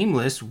 these theme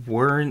lists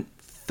weren't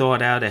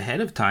thought out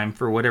ahead of time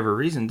for whatever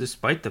reason,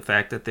 despite the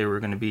fact that they were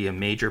going to be a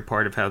major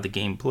part of how the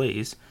game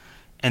plays.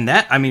 And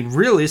that, I mean,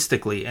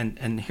 realistically,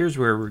 and here's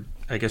where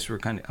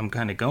I'm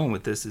kind of going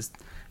with this, is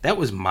that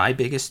was my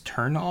biggest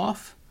turn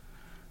off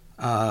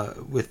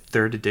with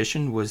third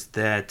edition, was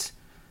that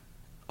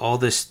all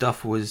this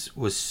stuff was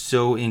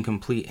so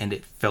incomplete, and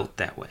it felt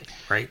that way,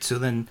 right? So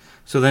then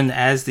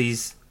as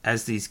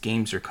these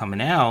games are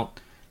coming out,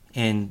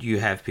 and you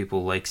have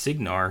people like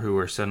Cygnar who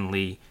are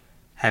suddenly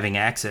having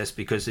access,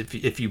 because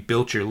if you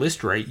built your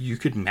list right, you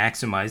could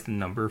maximize the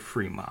number of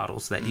free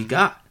models that you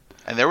got.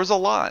 And there was a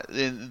lot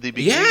in the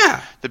beginning.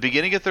 Yeah. The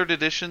beginning of third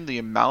edition, the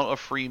amount of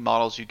free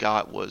models you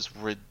got was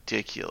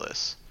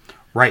ridiculous.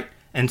 Right.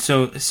 And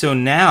so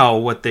now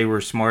what they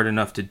were smart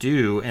enough to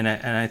do, and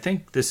I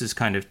think this is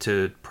kind of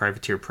to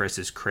Privateer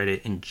Press's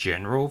credit in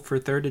general for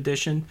third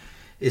edition,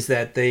 is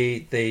that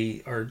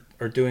they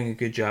are doing a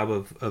good job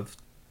of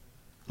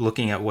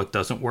looking at what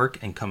doesn't work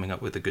and coming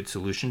up with a good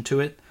solution to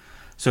it.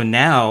 So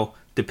now,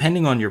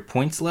 depending on your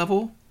points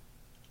level,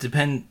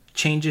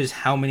 changes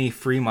how many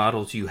free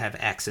models you have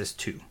access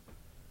to.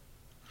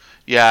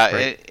 Yeah,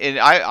 right. and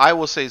I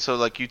will say, so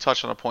like you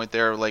touched on a point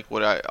there, like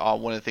what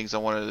one of the things I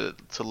wanted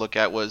to look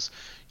at was,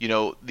 you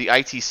know, the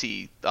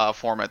ITC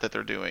format that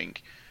they're doing,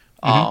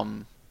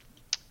 and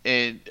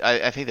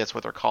I think that's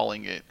what they're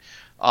calling it,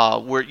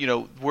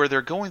 where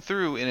they're going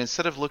through, and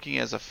instead of looking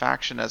as a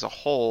faction as a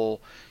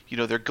whole, you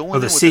know, they're going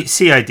the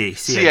CID.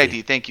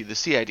 CID, thank you, the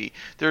CID.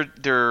 They're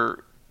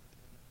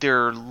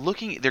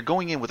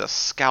going in with a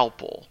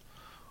scalpel,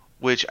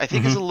 which I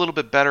think is a little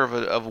bit better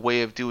of a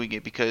way of doing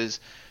it, because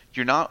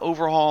you're not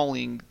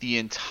overhauling the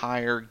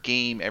entire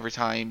game every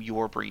time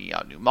you're bringing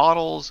out new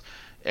models,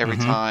 every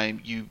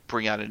time you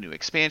bring out a new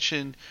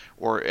expansion,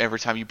 or every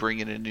time you bring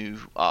in a new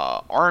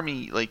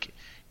army. Like,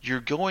 you're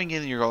going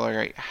in and you're going, all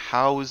right,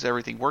 how is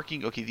everything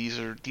working? Okay,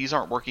 these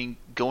aren't working.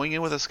 Going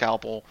in with a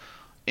scalpel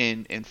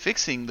and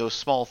fixing those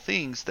small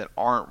things that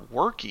aren't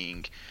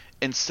working,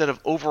 instead of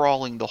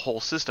overhauling the whole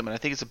system. And I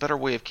think it's a better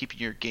way of keeping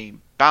your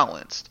game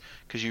balanced,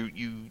 because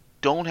you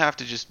don't have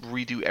to just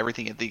redo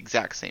everything at the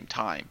exact same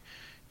time.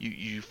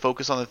 You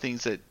focus on the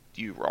things that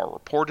you are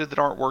reported that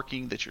aren't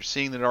working, that you're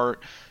seeing that aren't,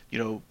 you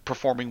know,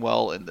 performing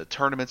well in the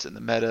tournaments and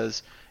the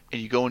metas,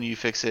 and you go and you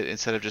fix it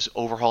instead of just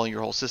overhauling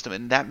your whole system.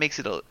 And that makes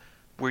it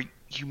where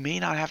you may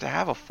not have to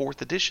have a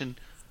fourth edition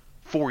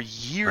for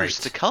years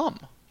to come.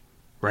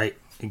 Right,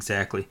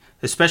 exactly.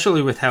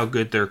 Especially with how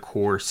good their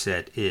core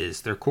set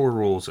is. Their core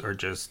rules are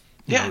just,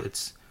 you know,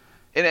 it's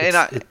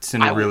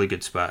in a really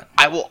good spot.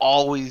 I will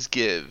always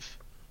give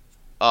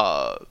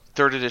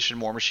third edition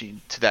War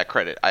Machine to that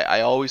credit. I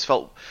always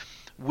felt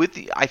with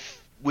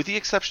with the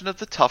exception of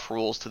the tough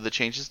rules to the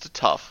changes to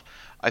tough,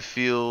 I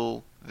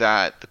feel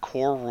that the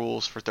core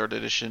rules for third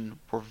edition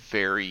were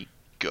very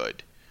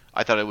good.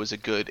 I thought it was a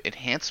good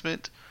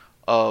enhancement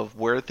of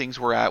where things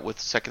were at with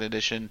second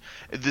edition.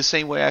 The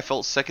same way I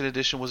felt second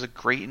edition was a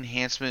great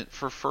enhancement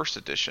for first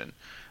edition.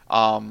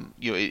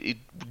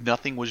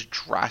 Nothing was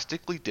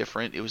drastically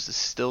different. It was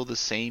still the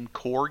same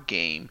core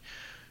game.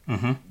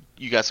 Mm-hmm.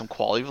 You got some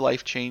quality of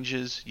life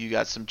changes. You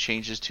got some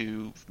changes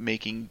to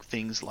making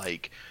things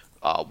like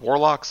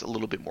warlocks a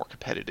little bit more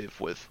competitive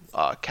with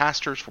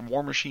casters from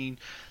War Machine.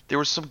 There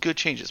were some good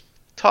changes.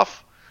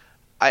 Tough.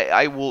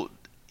 I will.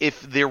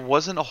 If there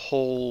wasn't a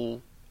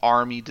whole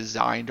army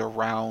designed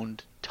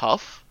around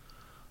tough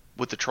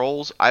with the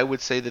trolls, I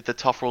would say that the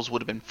tough rules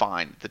would have been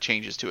fine, the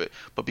changes to it.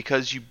 But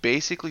because you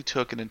basically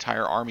took an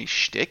entire army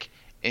shtick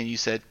and you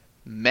said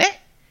meh,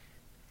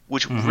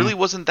 which really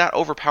wasn't that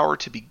overpowered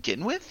to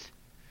begin with.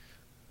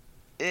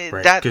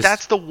 Right,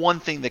 that's the one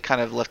thing that kind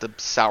of left a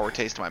sour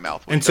taste in my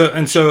mouth. And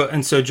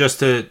so just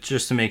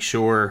to make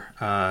sure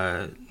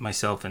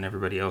myself and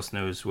everybody else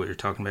knows what you're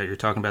talking about. You're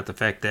talking about the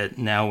fact that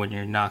now when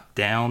you're knocked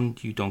down,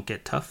 you don't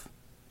get tough.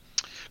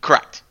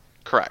 Correct.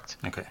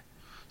 Okay.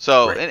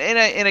 So right.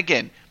 and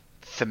again,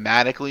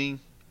 thematically,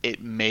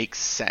 it makes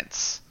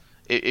sense.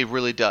 It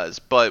really does.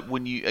 But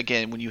when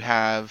you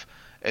have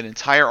an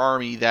entire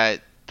army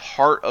that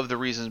part of the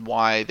reason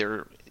why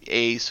they're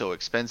so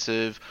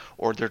expensive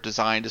or they're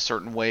designed a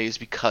certain way is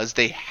because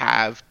they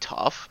have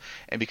tough,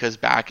 and because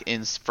back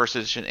in first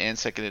edition and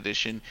second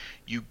edition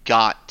you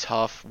got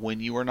tough when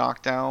you were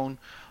knocked down.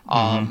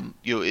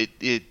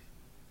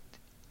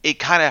 It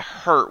kind of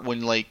hurt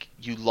when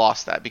you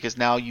lost that, because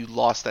now you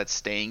lost that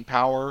staying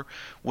power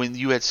when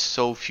you had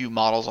so few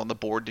models on the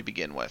board to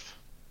begin with.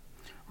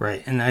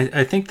 Right, and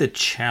I think the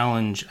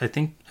challenge, I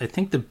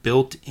think the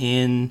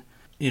built-in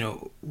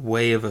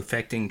way of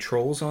affecting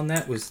trolls on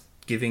that was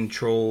giving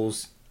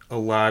trolls a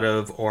lot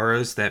of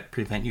auras that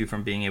prevent you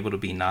from being able to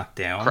be knocked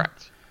down.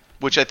 Correct.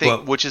 Which I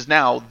think, which is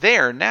now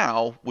there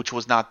now, which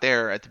was not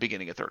there at the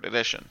beginning of third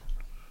edition.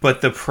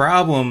 But the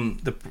problem,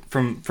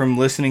 from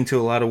listening to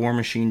a lot of War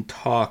Machine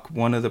talk,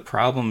 one of the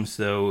problems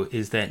though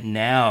is that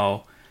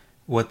now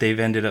what they've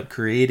ended up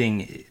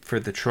creating for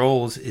the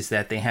trolls is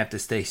that they have to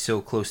stay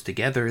so close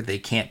together they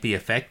can't be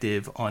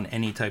effective on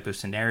any type of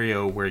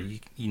scenario where you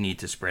need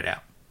to spread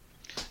out.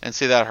 And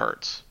see, that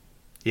hurts.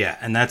 Yeah,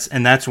 and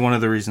that's one of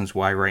the reasons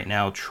why right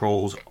now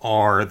trolls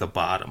are the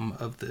bottom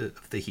of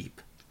the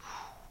heap.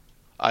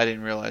 I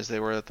didn't realize they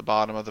were at the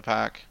bottom of the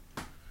pack.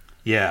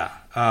 Yeah,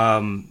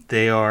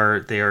 they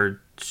are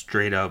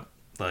straight up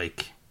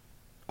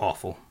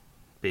awful,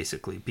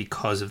 basically,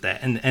 because of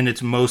that, and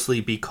it's mostly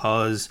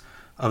because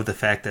of the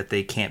fact that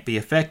they can't be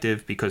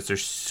effective because they're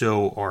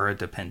so aura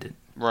dependent.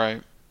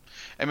 Right.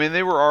 I mean,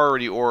 they were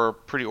already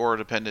pretty aura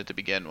dependent to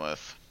begin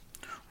with.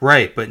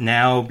 Right, but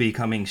now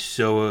becoming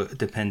so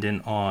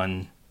dependent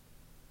on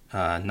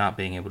not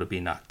being able to be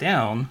knocked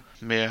down.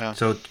 Yeah.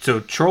 So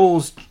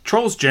trolls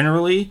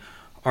generally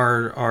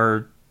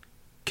are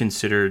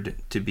considered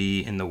to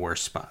be in the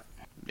worst spot.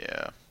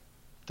 Yeah.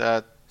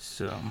 That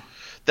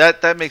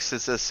makes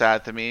this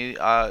sad to me.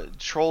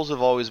 Trolls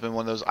have always been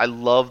one of those. I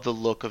love the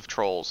look of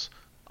trolls.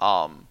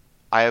 I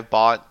have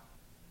bought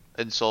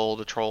and sold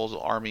a trolls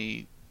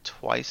army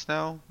twice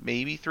now,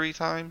 maybe 3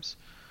 times.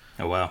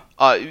 Oh wow!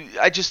 I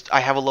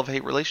have a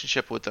love-hate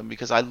relationship with them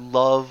because I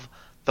love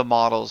the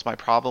models. My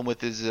problem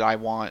with it is that I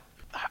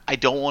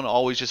don't want to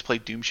always just play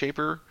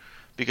Doomshaper,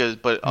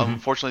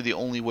 unfortunately the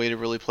only way to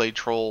really play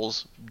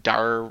trolls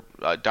dire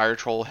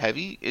troll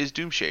heavy is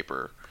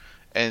Doomshaper,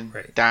 and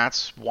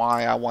that's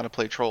why I want to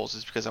play trolls,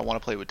 is because I want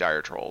to play with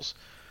dire trolls.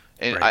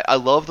 And I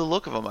love the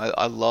look of them.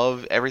 I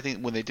love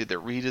everything when they did their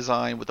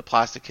redesign with the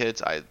plastic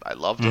kits. I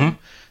loved them.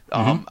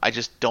 I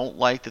just don't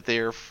like that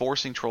they're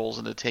forcing trolls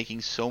into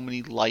taking so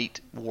many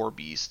light war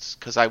beasts,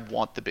 because I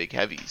want the big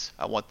heavies.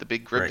 I want the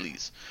big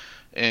Griblies.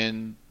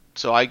 And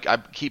so I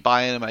keep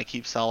buying them and I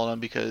keep selling them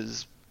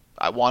because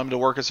I want them to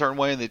work a certain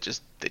way, and they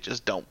just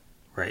don't.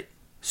 Right.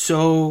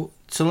 So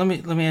let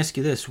me ask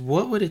you this.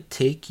 What would it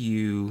take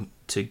you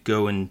to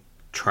go and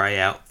try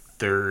out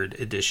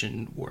 3rd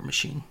edition War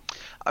Machine?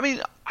 I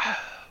mean,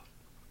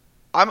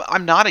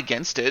 I'm not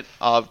against it.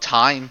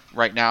 Time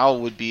right now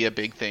would be a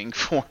big thing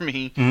for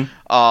me.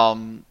 I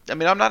mean,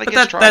 I'm not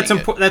against trying it.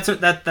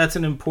 That's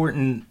an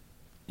important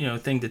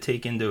thing to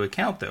take into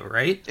account, though,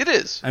 right? It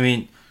is. I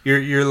mean,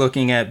 you're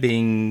looking at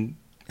being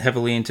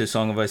heavily into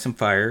Song of Ice and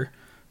Fire,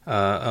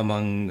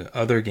 among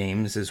other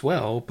games as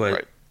well,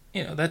 but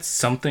that's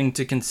something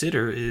to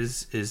consider.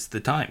 Is the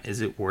time?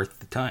 Is it worth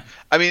the time?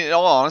 I mean, in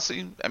all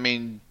honesty,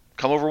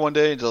 come over one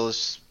day and we'll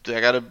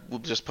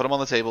just put them on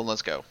the table and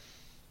let's go.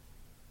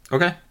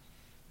 Okay.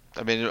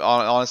 I mean,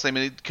 honestly,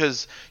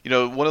 because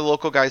one of the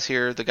local guys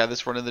here, the guy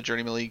that's running the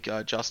Journeyman League,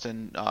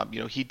 Justin,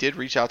 he did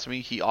reach out to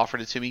me. He offered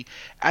it to me.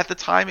 At the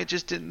time, it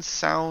just didn't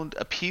sound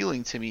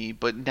appealing to me.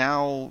 But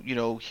now,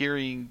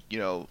 hearing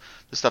the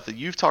stuff that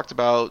you've talked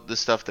about, the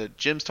stuff that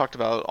Jim's talked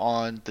about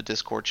on the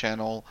Discord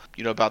channel,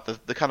 about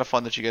the kind of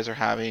fun that you guys are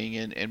having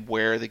and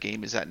where the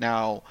game is at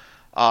now,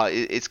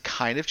 it's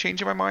kind of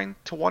changing my mind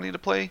to wanting to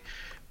play,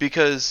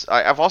 because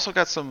I've also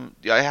got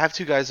I have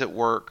two guys at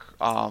work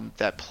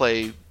that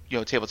play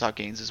tabletop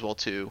games as well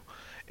too,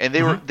 and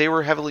Mm-hmm. they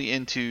were heavily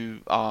into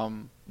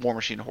War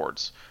Machine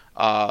Hordes.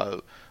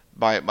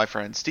 My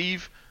friend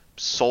Steve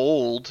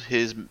sold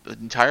his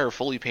entire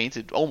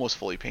almost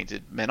fully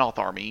painted Menoth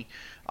army,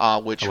 Oh,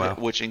 wow.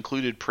 which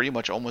included pretty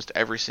much almost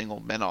every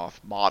single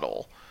Menoth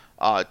model,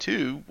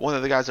 to one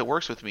of the guys that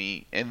works with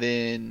me. And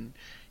then,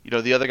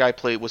 the other guy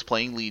was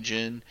playing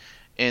Legion,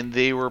 and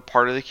they were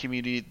part of the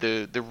community,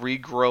 the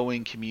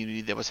regrowing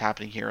community that was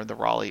happening here in the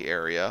Raleigh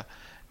area.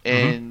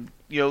 Mm-hmm.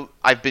 And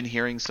I've been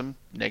hearing some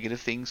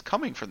negative things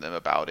coming from them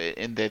about it,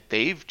 and that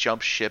they've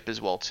jumped ship as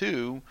well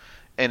too,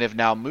 and have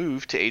now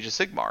moved to Age of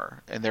Sigmar,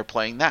 and they're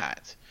playing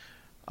that.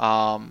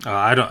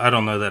 I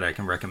don't know that I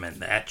can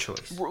recommend that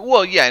choice.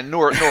 Well, yeah,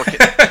 nor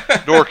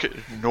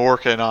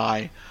can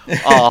I.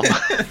 Um,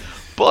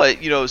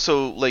 but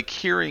so like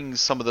hearing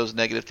some of those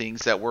negative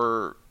things that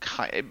were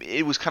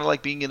it was kind of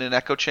like being in an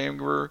echo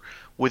chamber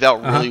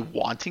without Uh-huh. really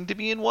wanting to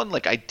be in one.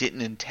 Like I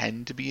didn't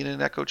intend to be in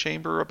an echo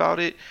chamber about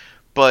it,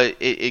 but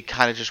it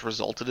kind of just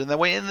resulted in that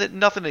way. And that,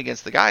 nothing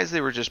against the guys,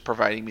 they were just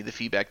providing me the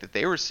feedback that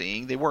they were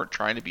seeing. They weren't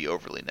trying to be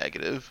overly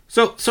negative.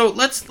 So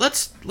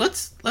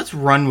let's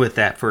run with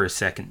that for a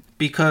second,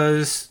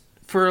 because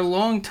for a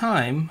long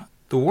time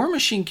the War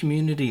Machine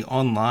community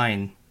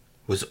online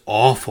was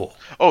awful.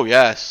 Oh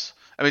yes,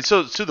 I mean,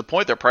 so to the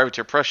point that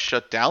Privateer Press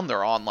shut down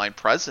their online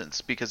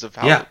presence because of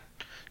Yeah.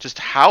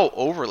 how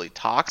overly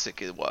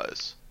toxic it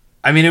was.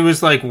 I mean, it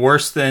was like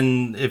worse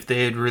than if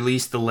they had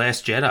released The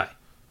Last Jedi.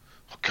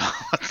 Oh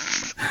God,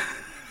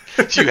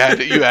 you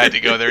had to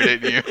go there,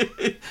 didn't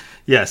you?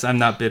 Yes, I'm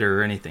not bitter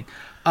or anything.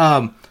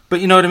 But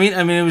you know what I mean?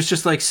 I mean, it was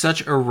just like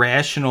such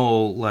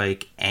irrational,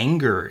 like,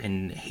 anger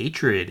and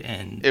hatred,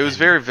 It was and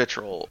very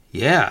vitriol.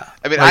 yeah.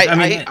 I mean,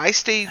 Like, I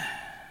stayed.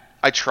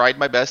 I tried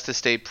my best to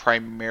stay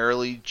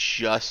primarily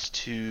just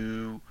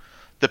to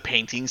the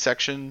painting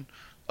section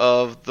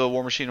of the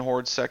War Machine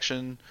Horde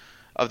section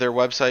of their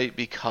website,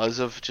 because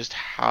of just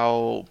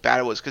how bad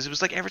it was. Because it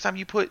was like every time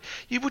you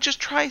would just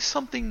try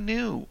something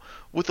new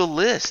with a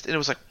list, and it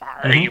was like, why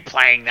are mhm. you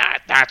playing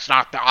that? That's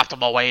not the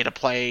optimal way to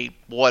play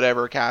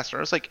whatever caster.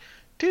 And I was like,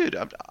 dude,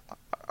 I'm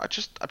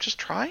just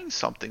trying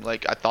something.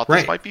 Like I thought this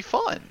Right. might be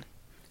fun.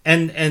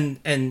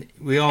 And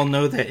we all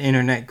know that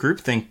internet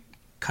groupthink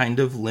kind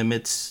of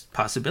limits It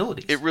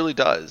possibilities. really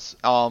does.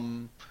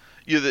 In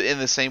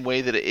the same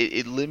way that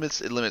it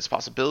limits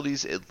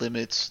possibilities. It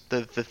limits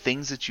the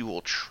things that you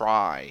will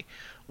try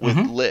with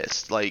Hmm.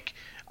 lists. Like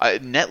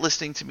net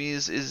listing to me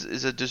is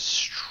a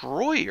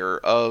destroyer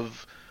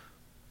of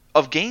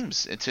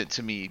games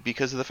to me,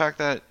 because of the fact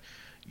that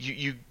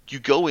you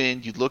go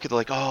in, you look at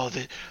like, we'll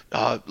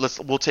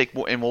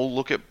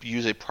look at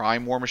use a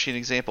Prime War Machine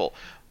example.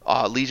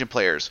 Legion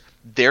players,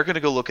 they're going to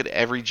go look at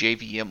every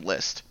JVM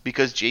list,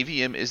 because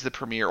JVM is the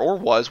premier, or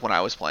was when I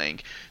was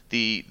playing,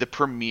 the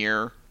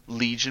premier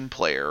Legion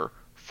player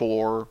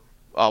for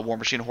War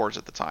Machine Hordes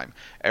at the time.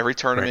 Every Right.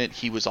 tournament,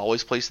 he was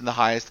always placed in the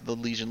highest of the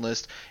Legion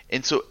list,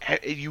 and so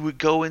you would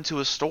go into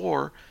a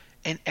store,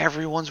 and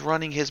everyone's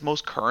running his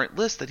most current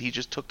list that he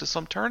just took to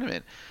some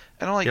tournament.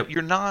 And I'm like, Yep.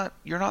 you're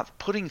not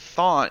putting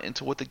thought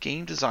into what the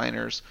game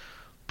designers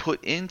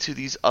put into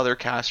these other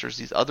casters,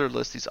 these other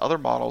lists, these other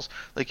models.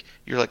 Like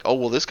you're like, oh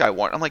well, this guy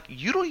won. I'm like,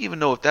 you don't even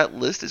know if that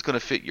list is going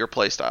to fit your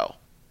playstyle.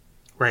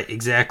 Right.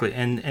 Exactly.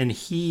 And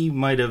he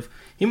might have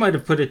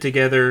put it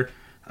together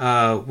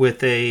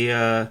with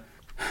a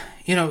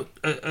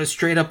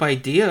straight up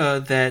idea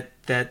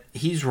that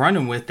he's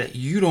running with, that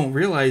you don't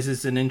realize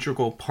is an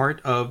integral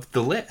part of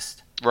the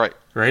list. Right.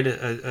 Right,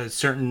 a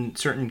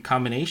certain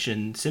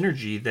combination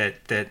synergy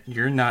that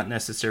you're not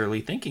necessarily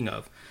thinking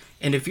of,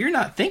 and if you're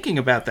not thinking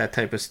about that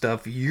type of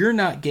stuff, you're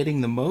not getting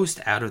the most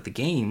out of the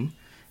game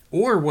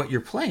or what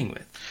you're playing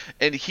with.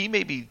 And he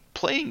may be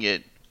playing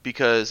it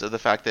because of the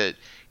fact that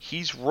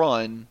he's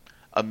run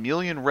a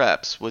million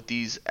reps with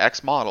these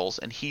X models,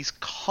 and he's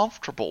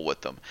comfortable with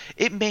them.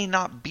 It may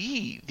not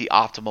be the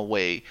optimal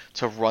way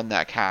to run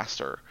that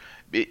caster.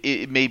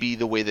 It may be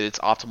the way that it's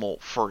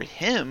optimal for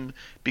him,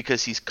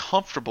 because he's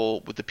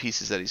comfortable with the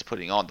pieces that he's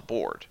putting on the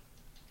board.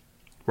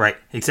 Right,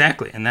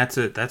 exactly, and that's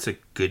a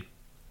good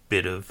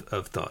bit of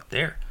thought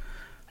there.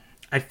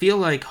 I feel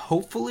like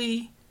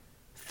hopefully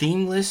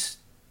themeless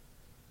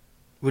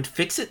would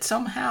fix it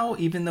somehow,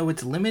 even though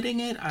it's limiting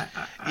it. I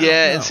don't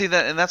Yeah, and know. see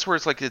that, and that's where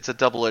it's like it's a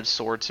double-edged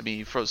sword to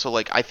me. So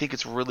like I think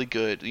it's really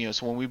good.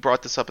 So when we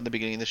brought this up in the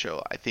beginning of the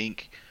show, I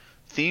think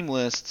theme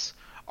lists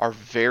are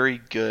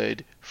very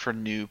good for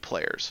new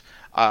players.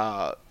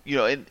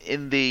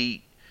 In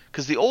the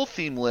because the old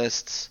theme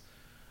lists,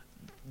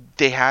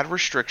 they had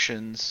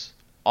restrictions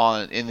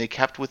on, and they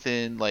kept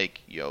within,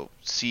 like,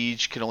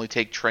 siege can only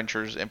take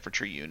trenchers,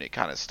 infantry unit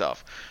kind of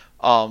stuff.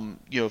 From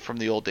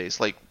the old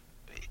days, like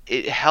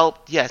it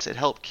helped. Yes, it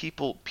helped keep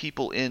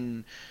people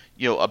in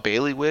a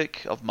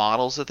bailiwick of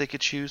models that they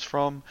could choose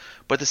from,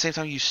 but at the same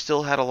time you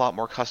still had a lot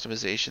more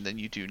customization than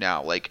you do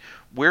now. Like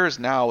whereas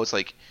now it's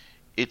like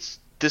it's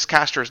this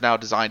caster is now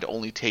designed to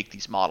only take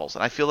these models,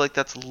 and I feel like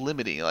that's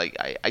limiting. Like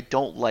I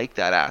don't like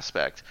that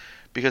aspect,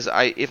 because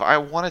if I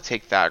want to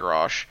take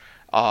Thagrosh,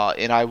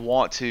 and I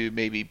want to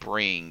maybe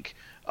bring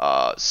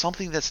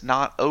something that's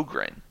not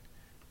Ogryn,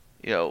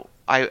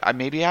 I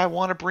maybe I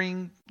want to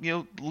bring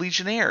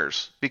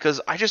Legionnaires because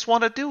I just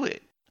want to do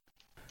it.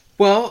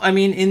 Well, I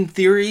mean, in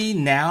theory,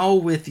 now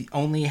with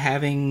only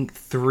having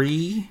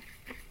 3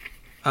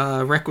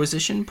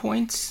 requisition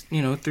points,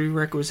 3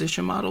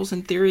 requisition models,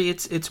 in theory,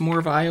 it's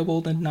more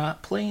viable than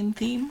not playing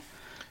theme.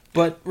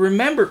 But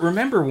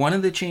remember, one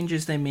of the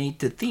changes they made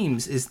to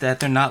themes is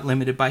that they're not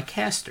limited by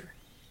caster.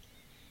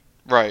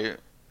 Right.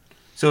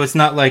 So it's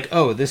not like,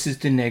 oh, this is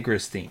the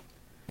Negris theme.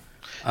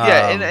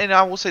 Yeah, and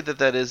I will say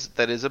that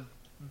is a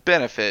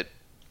benefit.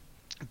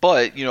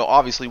 But,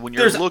 obviously when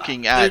you're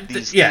looking at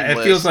these yeah, it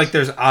lists, feels like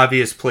there's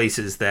obvious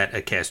places that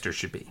a caster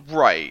should be.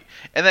 Right.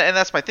 And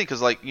that's my thing,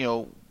 because,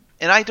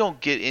 and I don't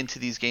get into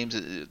these games,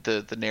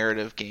 the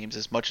narrative games,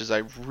 as much as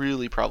I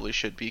really probably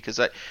should be, because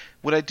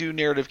when I do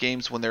narrative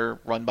games when they're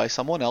run by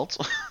someone else,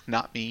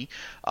 not me,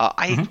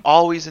 I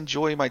always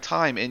enjoy my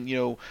time. And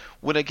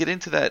when I get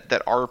into that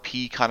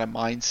RP kind of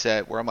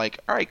mindset where I'm like,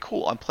 all right,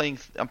 cool, I'm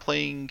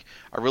playing.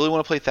 I really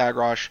want to play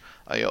Thagrosh.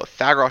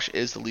 Thagrosh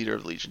is the leader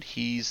of the Legion.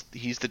 He's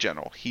the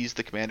general. He's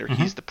the commander.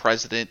 He's the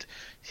president.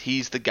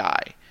 He's the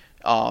guy.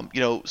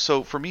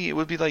 So for me, it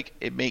would be like,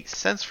 it makes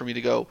sense for me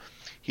to go,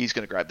 he's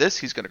going to grab this,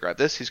 he's going to grab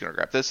this, he's going to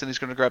grab this, and he's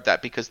going to grab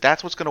that, because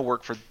that's what's going to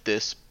work for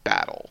this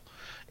battle.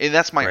 And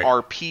that's my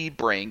RP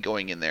brain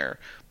going in there.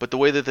 But the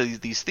way that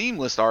these theme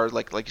lists are,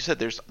 like you said,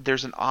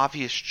 there's an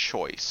obvious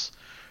choice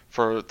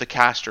for the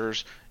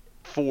casters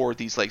for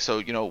these,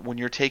 so when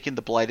you're taking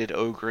the Blighted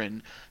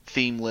Ogryn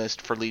theme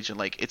list for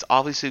Legion, it's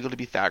obviously going to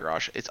be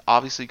Thagrosh. It's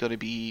obviously going to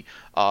be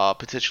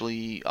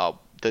potentially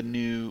the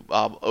new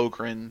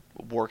Ogryn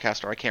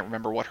Warcaster. I can't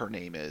remember what her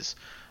name is.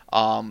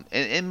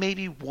 And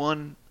maybe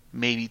 1,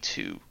 maybe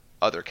 2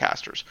 other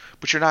casters.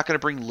 But you're not going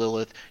to bring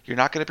Lilith. You're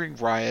not going to bring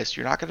Rias.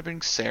 You're not going to bring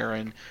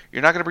Saren.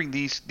 You're not going to bring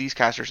these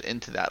casters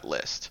into that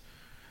list.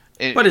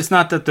 But it's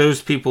not that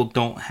those people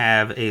don't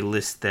have a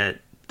list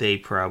that they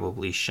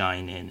probably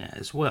shine in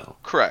as well.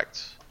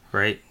 Correct.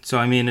 Right? So,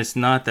 I mean, it's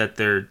not that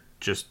they're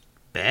just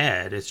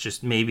bad. It's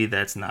just maybe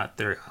that's not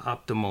their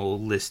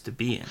optimal list to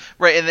be in.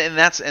 Right,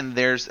 and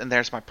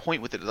there's my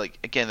point with it.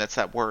 Again, that's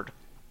that word,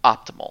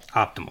 optimal.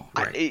 Optimal,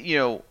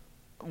 right.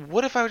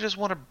 What if I just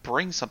want to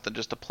bring something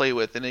just to play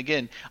with? And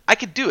again, I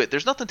could do it.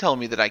 There's nothing telling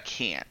me that I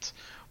can't.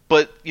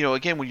 But,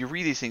 again, when you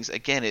read these things,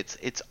 again,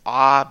 it's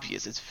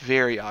obvious. It's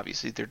very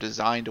obvious that they're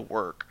designed to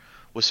work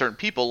with certain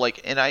people.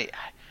 And I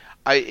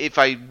if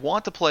I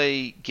want to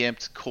play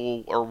Gimped,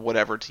 cool, or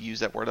whatever, to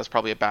use that word, that's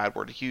probably a bad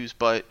word to use.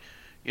 But,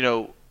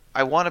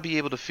 I want to be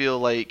able to feel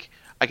like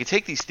I could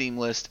take these theme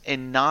lists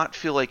and not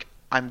feel like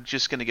I'm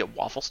just going to get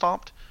waffle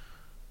stomped.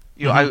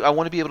 I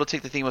want to be able to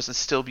take the theme list and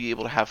still be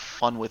able to have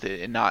fun with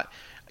it, and not,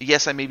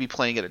 yes, I may be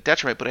playing at a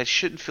detriment, but I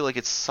shouldn't feel like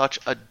it's such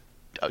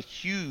a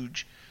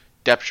huge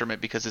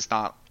detriment because it's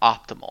not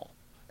optimal.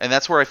 And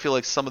that's where I feel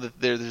like some of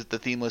the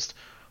theme list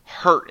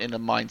hurt in a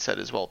mindset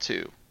as well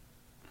too.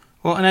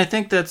 Well, and I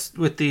think that's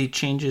with the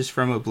changes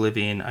from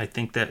Oblivion. I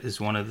think that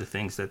is one of the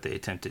things that they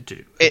attempted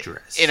to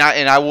address. And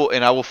I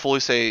will fully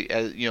say,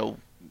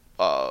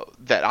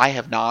 that I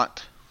have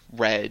not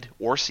read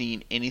or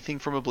seen anything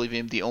from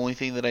Oblivion. The only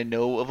thing that I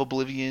know of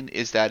Oblivion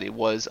is that it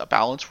was a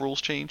balance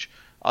rules change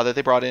that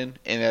they brought in,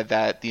 and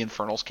that the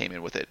Infernals came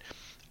in with it.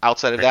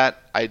 Outside of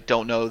that, I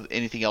don't know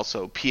anything else.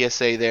 So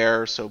PSA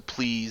there. So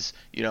please,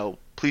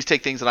 please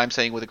take things that I'm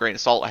saying with a grain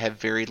of salt. I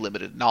have very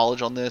limited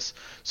knowledge on this,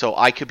 so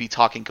I could be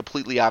talking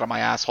completely out of my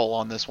asshole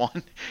on this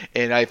one.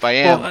 And if I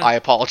am, I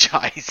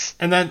apologize.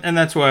 And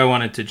that's why I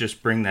wanted to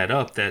just bring that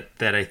up. That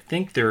I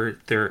think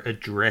they're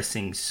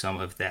addressing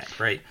some of that,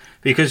 right?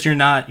 Because you're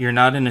not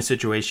in a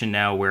situation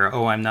now where,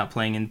 oh, I'm not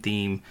playing in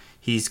theme.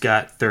 He's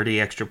got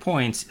 30 extra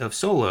points of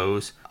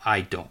solos.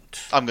 I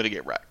don't. I'm gonna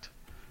get wrecked.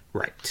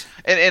 Right.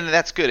 And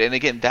that's good. And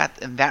again,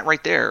 that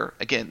right there,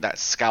 again, that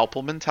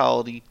scalpel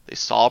mentality. They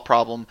saw a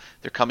problem.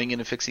 They're coming in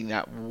and fixing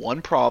that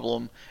one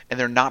problem, and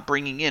they're not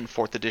bringing in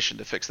 4th edition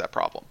to fix that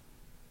problem.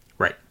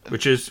 Right.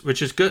 Which is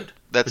good.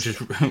 Which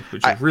is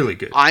really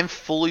good. I'm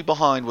fully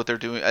behind what they're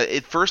doing.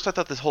 At first, I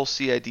thought this whole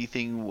CID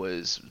thing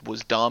was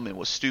dumb and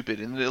was stupid,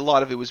 and a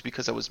lot of it was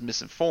because I was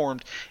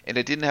misinformed and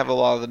I didn't have a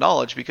lot of the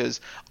knowledge, because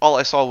all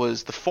I saw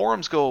was the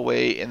forums go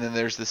away and then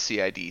there's the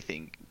CID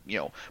thing.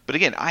 But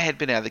again, I had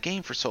been out of the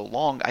game for so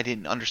long, I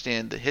didn't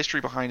understand the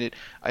history behind it.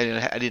 I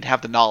didn't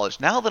have the knowledge.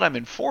 Now that I'm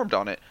informed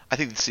on it, I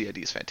think the CID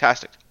is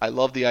fantastic. I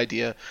love the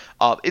idea.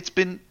 It's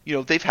been,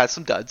 they've had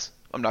some duds.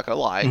 I'm not gonna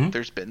lie. Mm-hmm.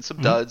 There's been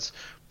some duds,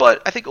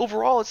 but I think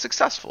overall it's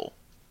successful.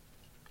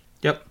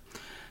 Yep.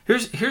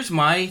 Here's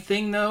my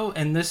thing though,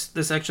 and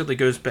this actually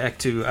goes back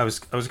to I was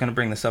going to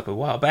bring this up a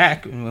while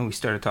back when we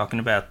started talking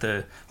about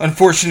the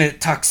unfortunate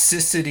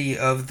toxicity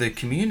of the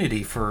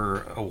community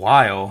for a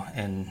while.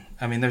 And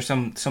I mean, there's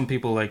some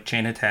people like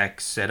Chain Attack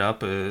set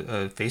up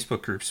a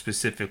Facebook group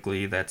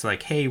specifically that's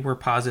like, hey, we're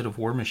positive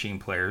War Machine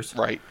players,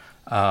 right?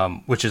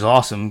 Which is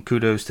awesome.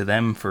 Kudos to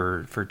them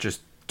for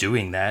just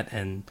doing that.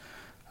 And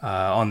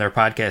on their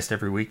podcast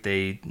every week,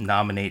 they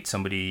nominate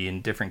somebody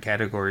in different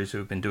categories who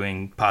have been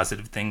doing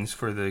positive things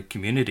for the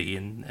community.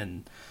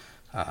 And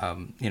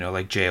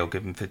like Jay will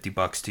give them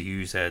 $50 to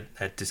use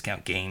at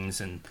discount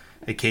games, and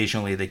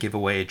occasionally they give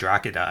away a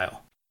Drocodile.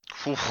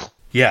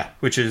 Yeah,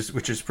 which is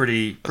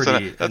pretty.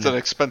 That's an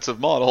expensive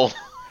model.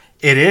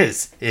 It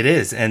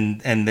is,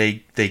 and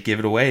they give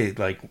it away.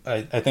 Like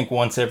I think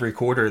once every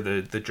quarter,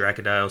 the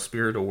Dracodile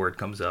Spirit Award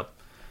comes up,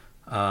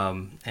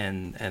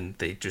 and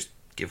they just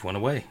give one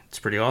away. It's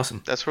pretty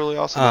awesome. That's really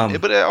awesome.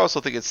 But I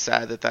also think it's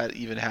sad that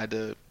even had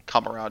to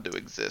come around to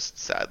exist.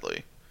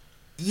 Sadly.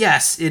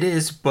 Yes, it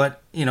is.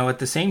 But at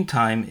the same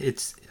time,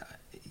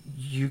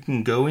 you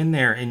can go in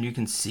there and you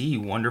can see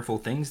wonderful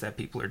things that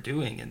people are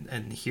doing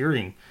and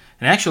hearing.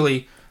 And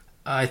actually,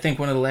 I think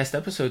one of the last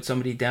episodes,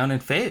 somebody down in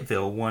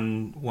Fayetteville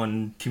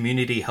won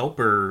Community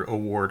Helper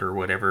Award or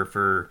whatever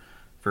for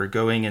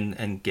going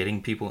and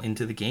getting people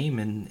into the game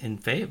in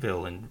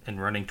Fayetteville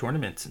and running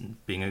tournaments and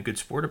being a good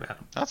sport about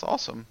them. That's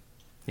awesome.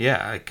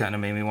 Yeah, it kind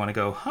of made me want to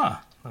go,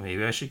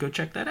 maybe I should go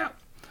check that out.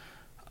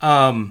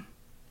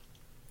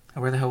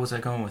 Where the hell was I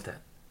going with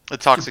that? The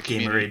toxic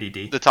community.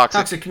 ADD. The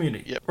toxic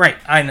community. Yep. Right.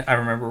 I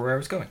remember where I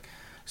was going.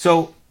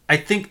 So I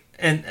think,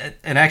 and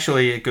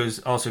actually,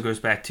 it also goes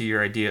back to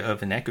your idea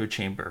of an echo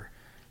chamber,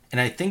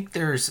 and I think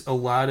there's a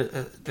lot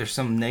of there's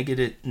some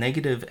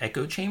negative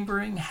echo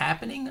chambering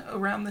happening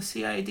around the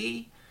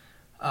CID,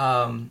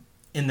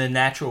 in the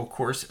natural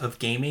course of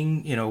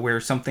gaming.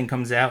 Where something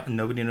comes out and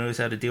nobody knows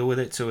how to deal with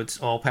it, so it's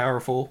all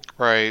powerful.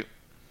 Right.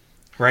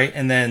 Right,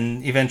 and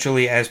then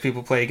eventually, as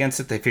people play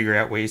against it, they figure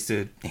out ways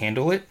to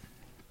handle it.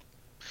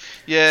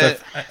 Yeah,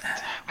 so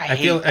I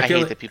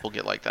hate that people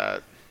get like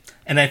that.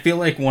 And I feel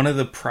like one of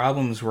the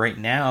problems right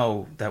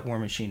now that War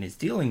Machine is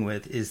dealing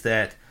with is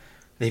that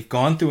they've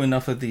gone through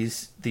enough of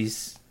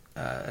these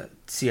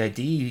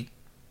CID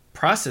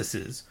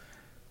processes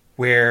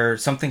where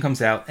something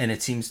comes out and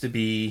it seems to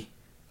be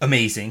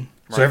amazing,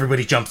 so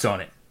everybody jumps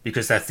on it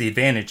because that's the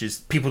advantage,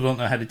 is people don't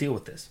know how to deal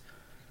with this.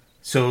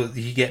 So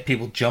you get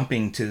people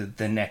jumping to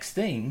the next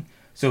thing,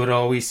 so it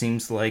always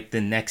seems like the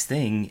next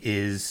thing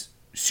is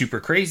super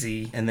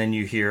crazy, and then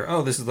you hear,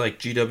 this is like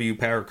GW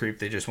power creep,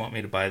 they just want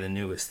me to buy the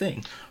newest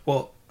thing.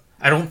 Well,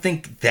 I don't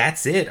think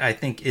that's it. I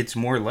think it's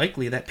more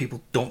likely that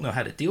people don't know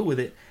how to deal with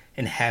it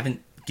and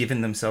haven't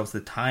given themselves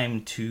the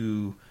time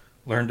to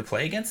learn to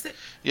play against it.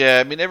 Yeah,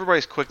 I mean,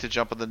 everybody's quick to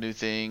jump on the new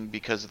thing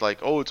because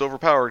it's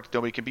overpowered,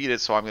 nobody can beat it,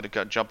 so I'm going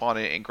to jump on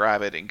it and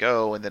grab it and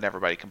go, and then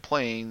everybody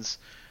complains.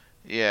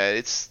 Yeah,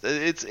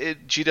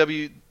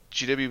 GW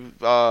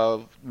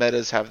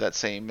metas have that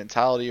same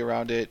mentality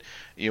around it,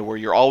 where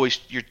you're always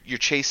you're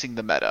chasing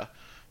the meta,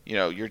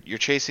 you're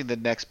chasing the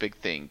next big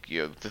thing,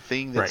 the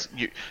thing that's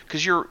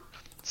because you're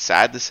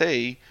sad to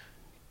say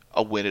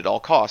a win at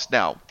all costs.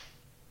 Now,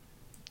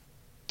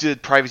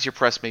 did Privateer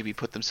Press maybe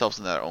put themselves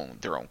in their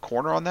own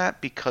corner on that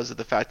because of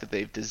the fact that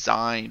they've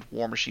designed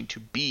War Machine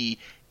to be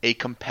a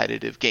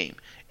competitive game?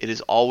 It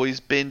has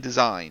always been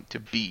designed to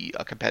be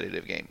a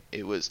competitive game.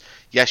 It was,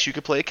 yes, you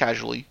could play it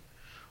casually,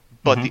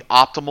 but the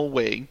optimal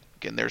way,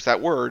 again, there's that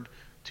word,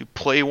 to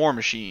play War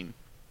Machine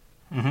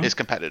is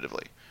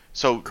competitively.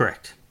 So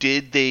correct.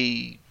 Did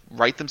they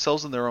write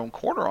themselves in their own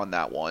corner on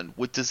that one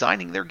with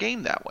designing their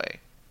game that way?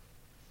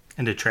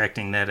 And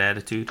attracting that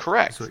attitude?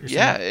 Correct.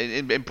 Yeah,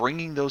 and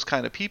bringing those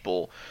kind of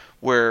people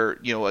where,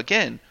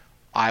 again,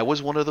 I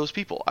was one of those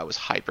people. I was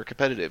hyper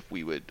competitive.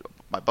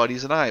 My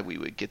buddies and I, we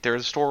would get there,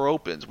 the store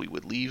opens. We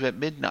would leave at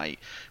midnight.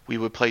 We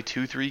would play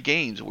 2-3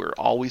 games. We were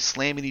always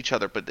slamming each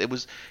other. But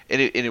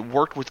it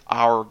worked with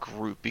our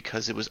group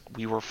because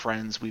we were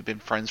friends. We've been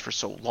friends for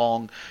so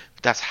long.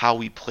 That's how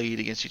we played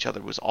against each other.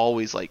 It was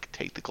always like,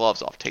 take the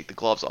gloves off.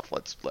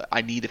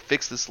 I need to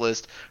fix this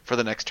list for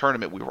the next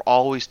tournament. We were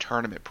always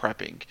tournament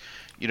prepping.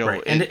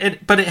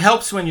 Right. But it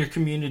helps when your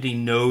community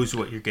knows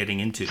what you're getting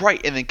into.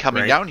 Right. And then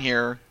coming down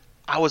here,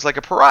 I was like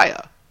a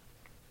pariah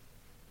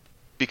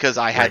because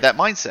I had that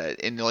mindset.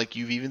 And like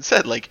you've even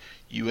said, like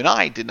you and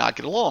I did not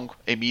get along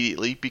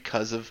immediately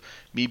because of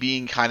me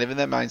being kind of in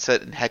that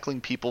mindset and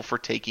heckling people for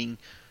taking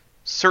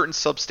certain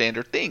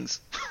substandard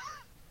things.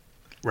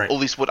 Right. At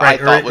least what I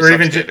thought was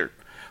substandard.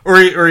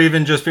 Or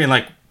even just being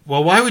like,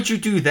 well, why would you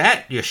do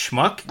that, you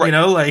schmuck?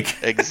 Right.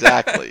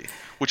 Exactly.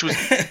 Which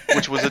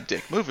was a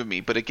dick move of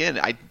me. But again,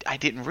 I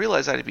didn't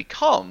realize I had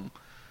become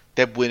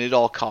that win at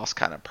all costs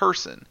kind of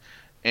person.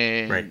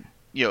 And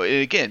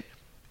again,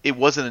 it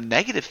wasn't a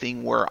negative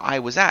thing where I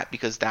was at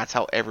because that's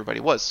how everybody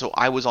was. So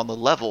I was on the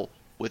level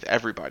with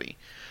everybody.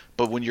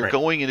 But when you're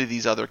going into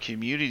these other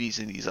communities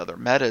and these other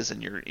metas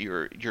and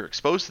you're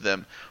exposed to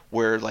them,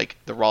 where like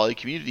the Raleigh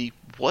community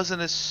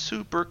wasn't as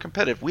super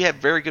competitive. We had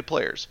very good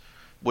players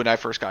when I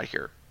first got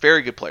here.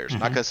 Very good players. I'm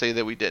not going to say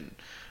that we didn't.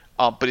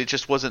 But it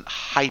just wasn't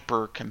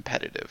hyper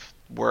competitive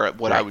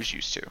what I was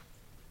used to.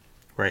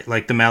 Right,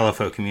 like the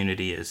Malifaux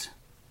community is.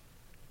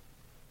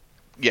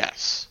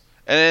 Yes.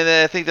 And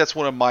I think that's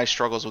one of my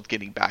struggles with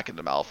getting back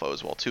into Malifaux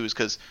as well, too, is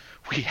because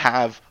we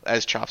have,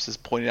 as Chops has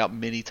pointed out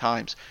many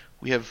times,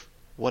 we have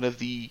one of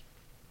the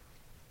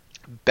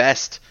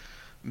best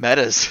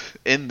metas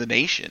in the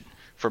nation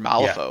for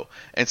Malifaux. Yeah.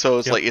 And so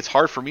it's Yep. like it's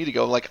hard for me to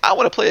go like I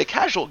want to play a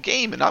casual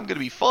game and I'm going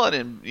to be fun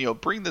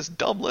and bring this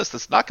dumb list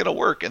that's not going to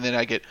work, and then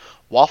I get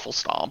waffle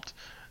stomped,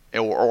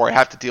 or I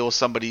have to deal with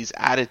somebody's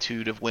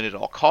attitude of win at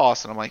all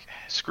costs, and I'm like,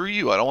 screw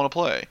you, I don't want to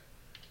play.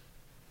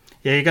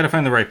 Yeah, you got to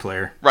find the right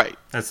player. Right.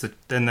 That's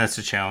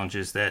the challenge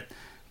is that,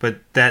 but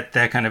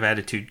that kind of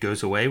attitude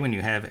goes away when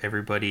you have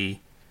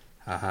everybody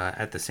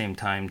at the same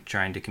time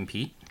trying to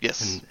compete.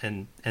 Yes.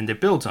 And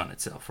it builds on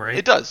itself, right?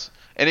 It does.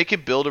 And it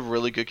can build a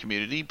really good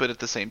community, but at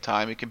the same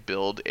time, it can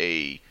build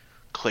a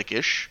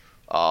cliquish,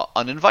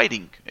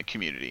 uninviting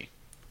community.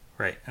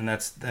 Right, and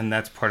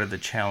that's part of the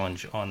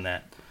challenge on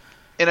that.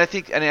 And I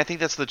think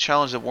that's the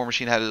challenge that War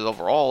Machine had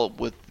overall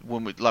with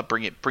when we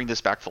bring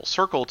this back full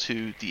circle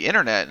to the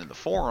internet and the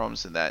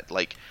forums, and that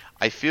like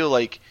I feel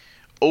like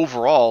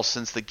overall,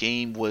 since the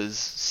game was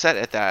set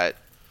at that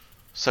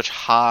such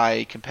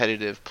high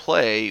competitive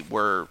play,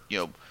 where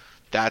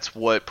that's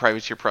what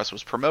Privateer Press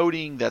was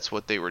promoting, that's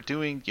what they were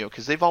doing,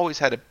 because they've always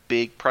had a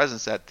big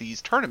presence at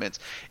these tournaments,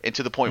 and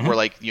to the point where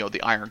like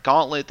the Iron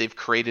Gauntlet, they've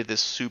created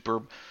this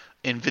super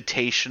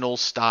invitational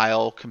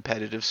style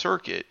competitive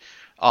circuit.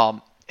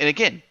 And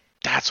again,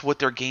 that's what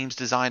their game's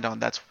designed on.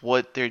 That's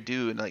what they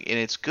do, and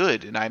it's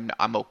good, and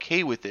I'm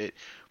okay with it.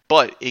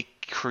 But it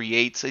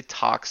creates a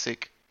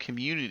toxic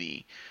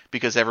community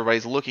because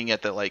everybody's looking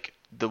at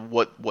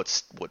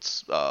what's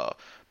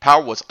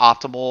power, what's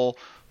optimal,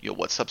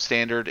 what's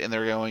substandard, and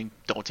they're going,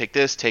 don't take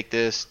this,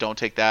 don't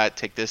take that,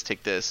 take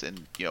this,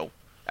 and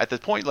at this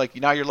point, like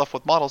now you're left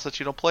with models that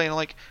you don't play, and I'm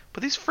like,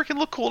 but these freaking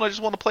look cool, and I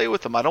just want to play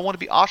with them. I don't want to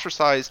be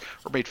ostracized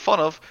or made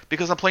fun of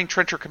because I'm playing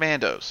Trencher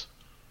Commandos.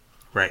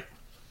 Right.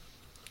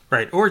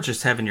 Right, or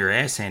just having your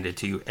ass handed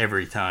to you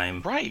every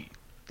time. Right.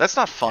 That's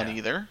not fun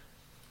either.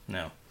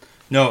 No,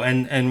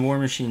 and War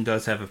Machine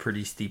does have a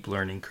pretty steep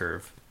learning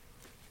curve.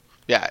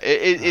 Yeah,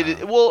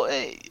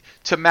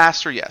 to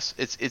master, yes.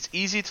 It's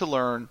easy to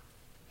learn,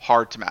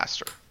 hard to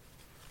master.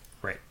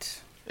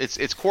 Right.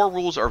 Its core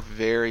rules are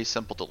very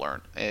simple to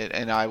learn,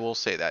 and I will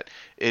say that.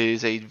 It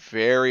is a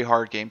very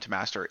hard game to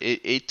master.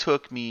 It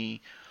took me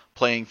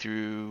playing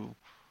through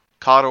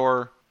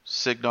Khador,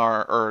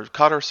 Signar,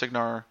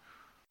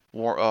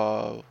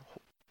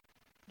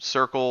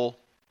 Circle,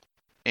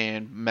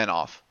 and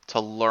Menoth to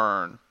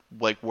learn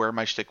like where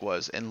my shtick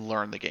was and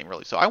learn the game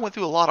really. So I went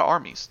through a lot of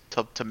armies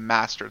to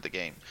master the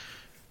game,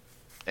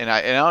 and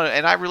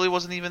I really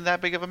wasn't even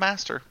that big of a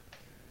master.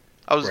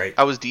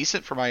 I was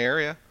decent for my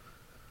area.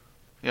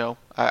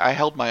 I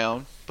held my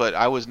own, but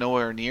I was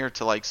nowhere near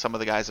to like some of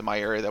the guys in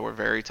my area that were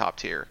very top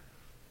tier.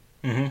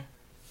 Mm-hmm.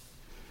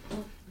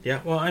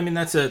 Yeah, well, I mean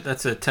that's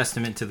a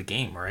testament to the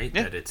game, right?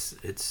 Yeah. That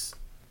it's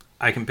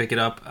I can pick it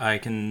up, I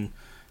can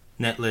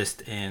net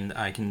list, and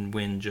I can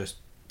win just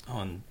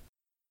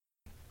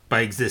by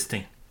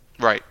existing.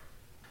 Right.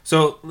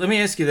 So let me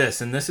ask you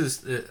this, and this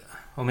is,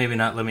 well, maybe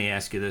not. Let me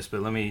ask you this,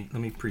 but let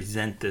me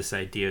present this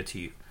idea to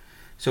you.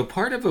 So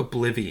part of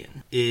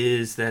Oblivion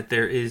is that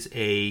there is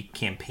a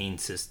campaign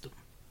system.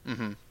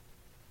 Mm-hmm.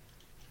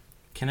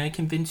 Can I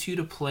convince you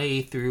to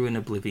play through an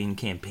Oblivion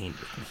campaign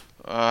with me?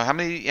 How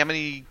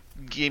many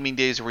gaming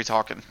days are we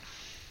talking?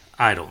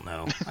 I don't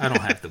know. I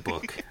don't have the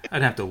book.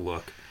 I'd have to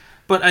look.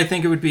 But I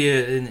think it would be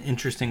an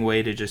interesting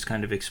way to just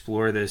kind of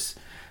explore this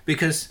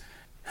because,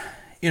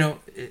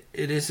 it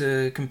is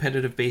a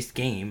competitive-based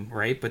game,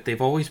 right? But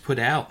they've always put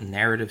out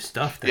narrative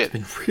stuff that's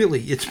been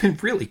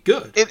really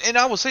good. And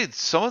I will say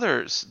some of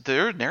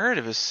their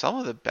narrative is some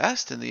of the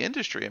best in the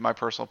industry, in my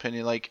personal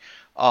opinion. Like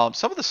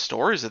some of the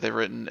stories that they've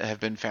written have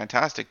been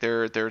fantastic.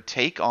 Their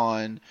take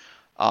on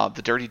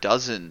the Dirty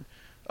Dozen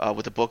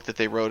with the book that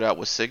they wrote out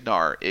with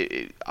Signar,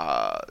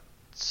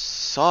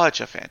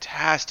 such a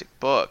fantastic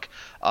book.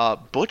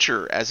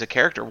 Butcher as a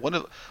character, one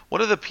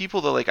of the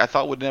people that like I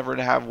thought would never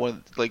have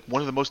one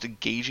of the most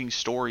engaging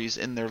stories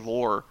in their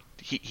lore.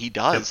 He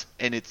does,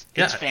 and it's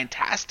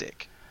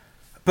fantastic.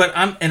 But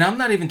I'm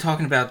not even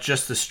talking about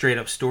just the straight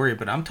up story,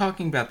 but I'm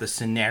talking about the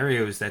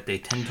scenarios that they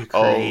tend to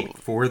create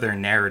for their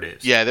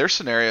narratives. Yeah, their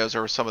scenarios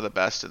are some of the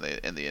best in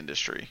the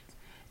industry.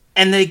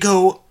 And they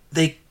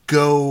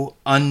go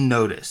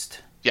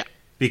unnoticed. Yeah.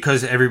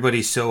 Because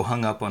everybody's so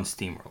hung up on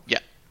SteamWorld. Yeah.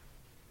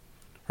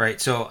 Right.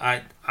 So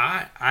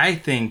I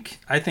think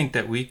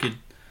that we could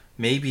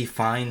maybe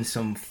find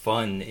some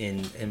fun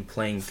in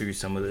playing through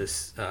some of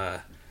this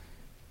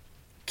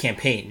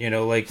campaign.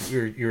 Like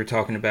you were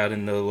talking about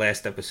in the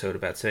last episode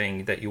about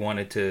saying that you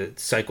wanted to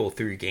cycle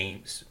through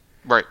games.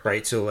 Right.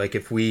 Right. So like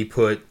if we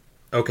put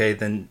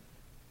then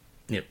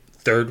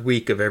third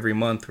week of every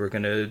month we're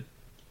gonna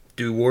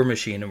do War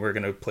Machine and we're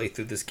gonna play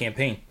through this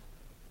campaign.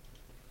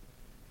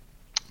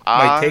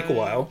 Might take a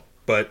while,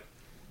 but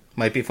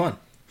might be fun.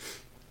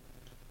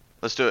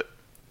 Let's do it.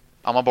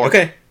 I'm on board.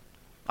 Okay.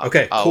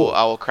 Okay. Cool.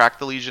 I will crack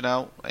the Legion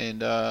out, and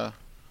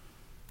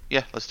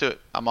let's do it.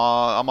 I'm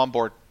on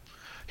board.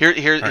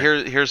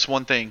 Here's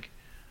one thing.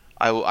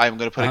 I'm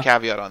going to put a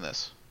caveat on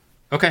this.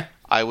 Okay.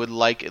 I would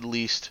like at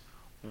least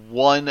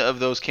one of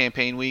those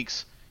campaign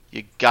weeks.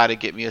 You got to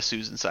get me a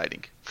Susan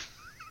sighting.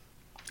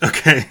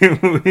 Okay,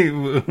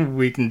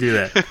 we can do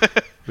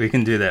that. We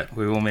can do that.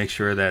 We will make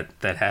sure that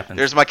happens.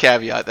 There's my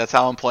caveat. That's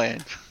how I'm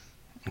playing.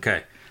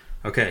 Okay.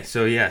 Okay,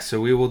 so yeah, so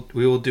we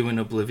will do an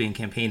Oblivion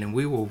campaign, and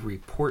we will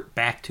report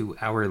back to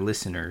our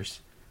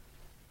listeners.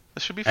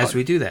 This should be fun. As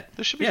we do that.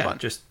 This should be fun.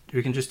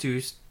 We can just do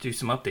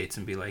some updates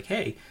and be like,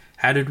 hey,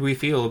 how did we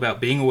feel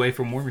about being away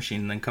from War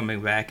Machine and then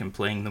coming back and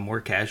playing the more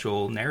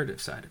casual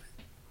narrative side of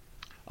it?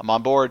 I'm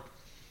on board.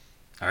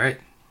 All right,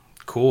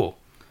 cool.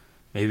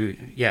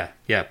 Maybe yeah,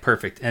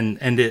 perfect. And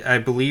I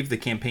believe the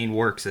campaign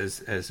works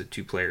as a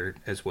 2-player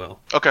as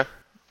well. Okay.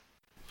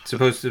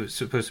 Supposed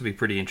to be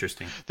pretty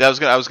interesting. I was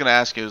gonna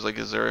ask you,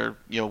 is there,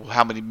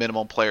 how many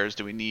minimum players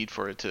do we need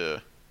for it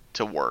to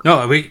work?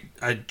 No,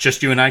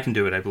 just you and I can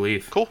do it, I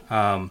believe. Cool.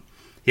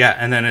 Yeah,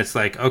 and then it's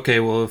like, okay,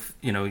 well, if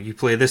you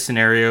play this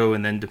scenario,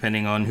 and then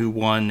depending on who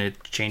won,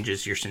 it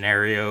changes your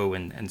scenario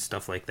and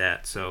stuff like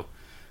that. So,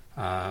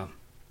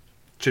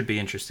 should be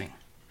interesting.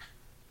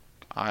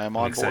 I'm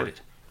on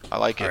board. I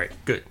like it. All right,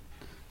 good.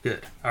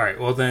 All right,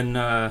 well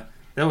then.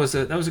 That was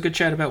a good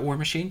chat about War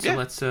Machine. So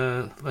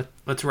yeah.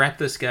 let's wrap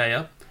this guy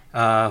up.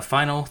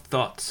 Final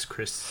thoughts,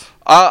 Chris.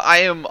 I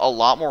am a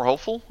lot more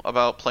hopeful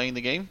about playing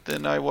the game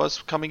than I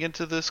was coming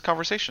into this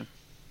conversation.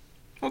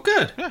 Well,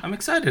 good. Yeah. I'm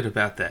excited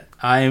about that.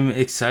 I'm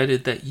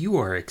excited that you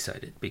are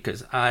excited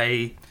because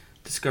I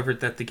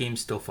discovered that the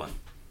game's still fun.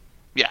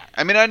 Yeah,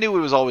 I mean, I knew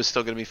it was always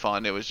still going to be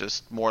fun. It was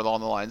just more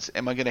along the lines,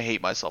 am I going to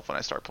hate myself when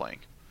I start playing?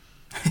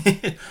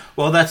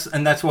 Well, that's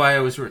why I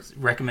was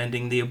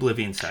recommending the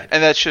Oblivion side,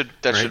 and that should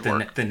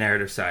work. The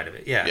narrative side of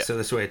it, yeah. So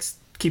this way, it's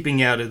keeping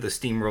you out of the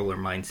steamroller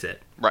mindset,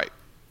 right?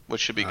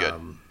 Which should be good.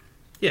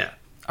 Yeah.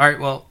 All right.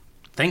 Well,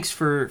 thanks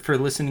for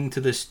listening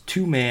to this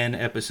 2-man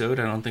episode.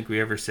 I don't think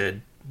we ever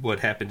said what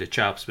happened to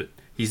Chops, but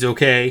he's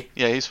okay.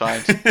 Yeah, he's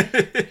fine.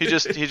 he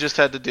just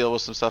had to deal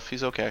with some stuff.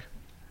 He's okay.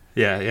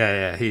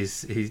 Yeah.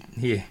 It's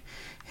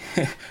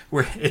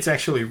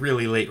actually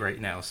really late right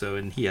now,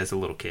 and he has a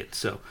little kid,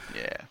 so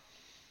yeah.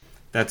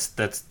 That's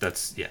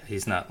yeah,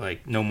 he's not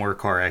like no more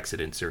car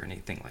accidents or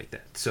anything like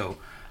that. So,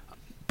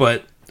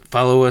 but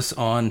follow us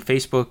on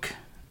Facebook,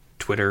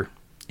 Twitter,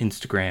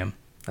 Instagram.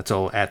 That's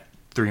all at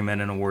 3 Men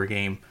in a War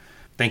Game.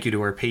 Thank you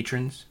to our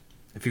patrons.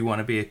 If you want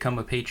to become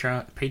a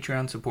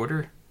Patreon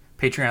supporter,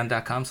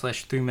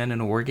 patreon.com/3 Men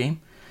in a War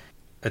Game.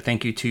 A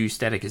thank you to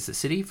Static is the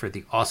City for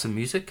the awesome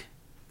music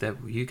that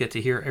you get to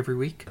hear every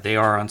week. They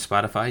are on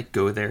Spotify.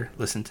 Go there,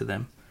 listen to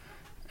them.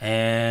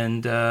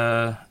 And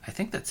I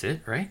think that's it,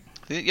 right?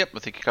 Yep, I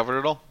think you covered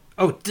it all.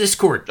 Oh,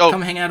 Discord.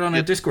 Come hang out on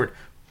our Discord.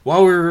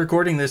 While we were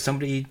recording this,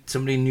 somebody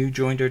new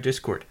joined our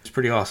Discord. It's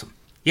pretty awesome.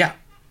 Yeah.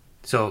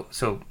 So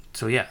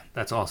yeah,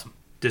 that's awesome.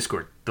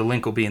 Discord. The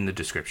link will be in the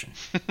description.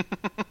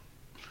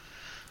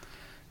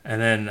 And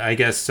then I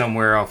guess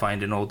somewhere I'll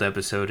find an old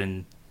episode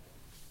and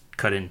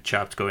cut in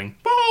Chops going,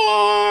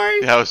 bye!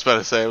 Yeah, I was about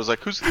to say, I was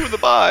like, who's doing the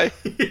bye?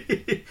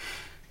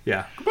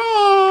 Yeah.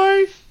 Bye!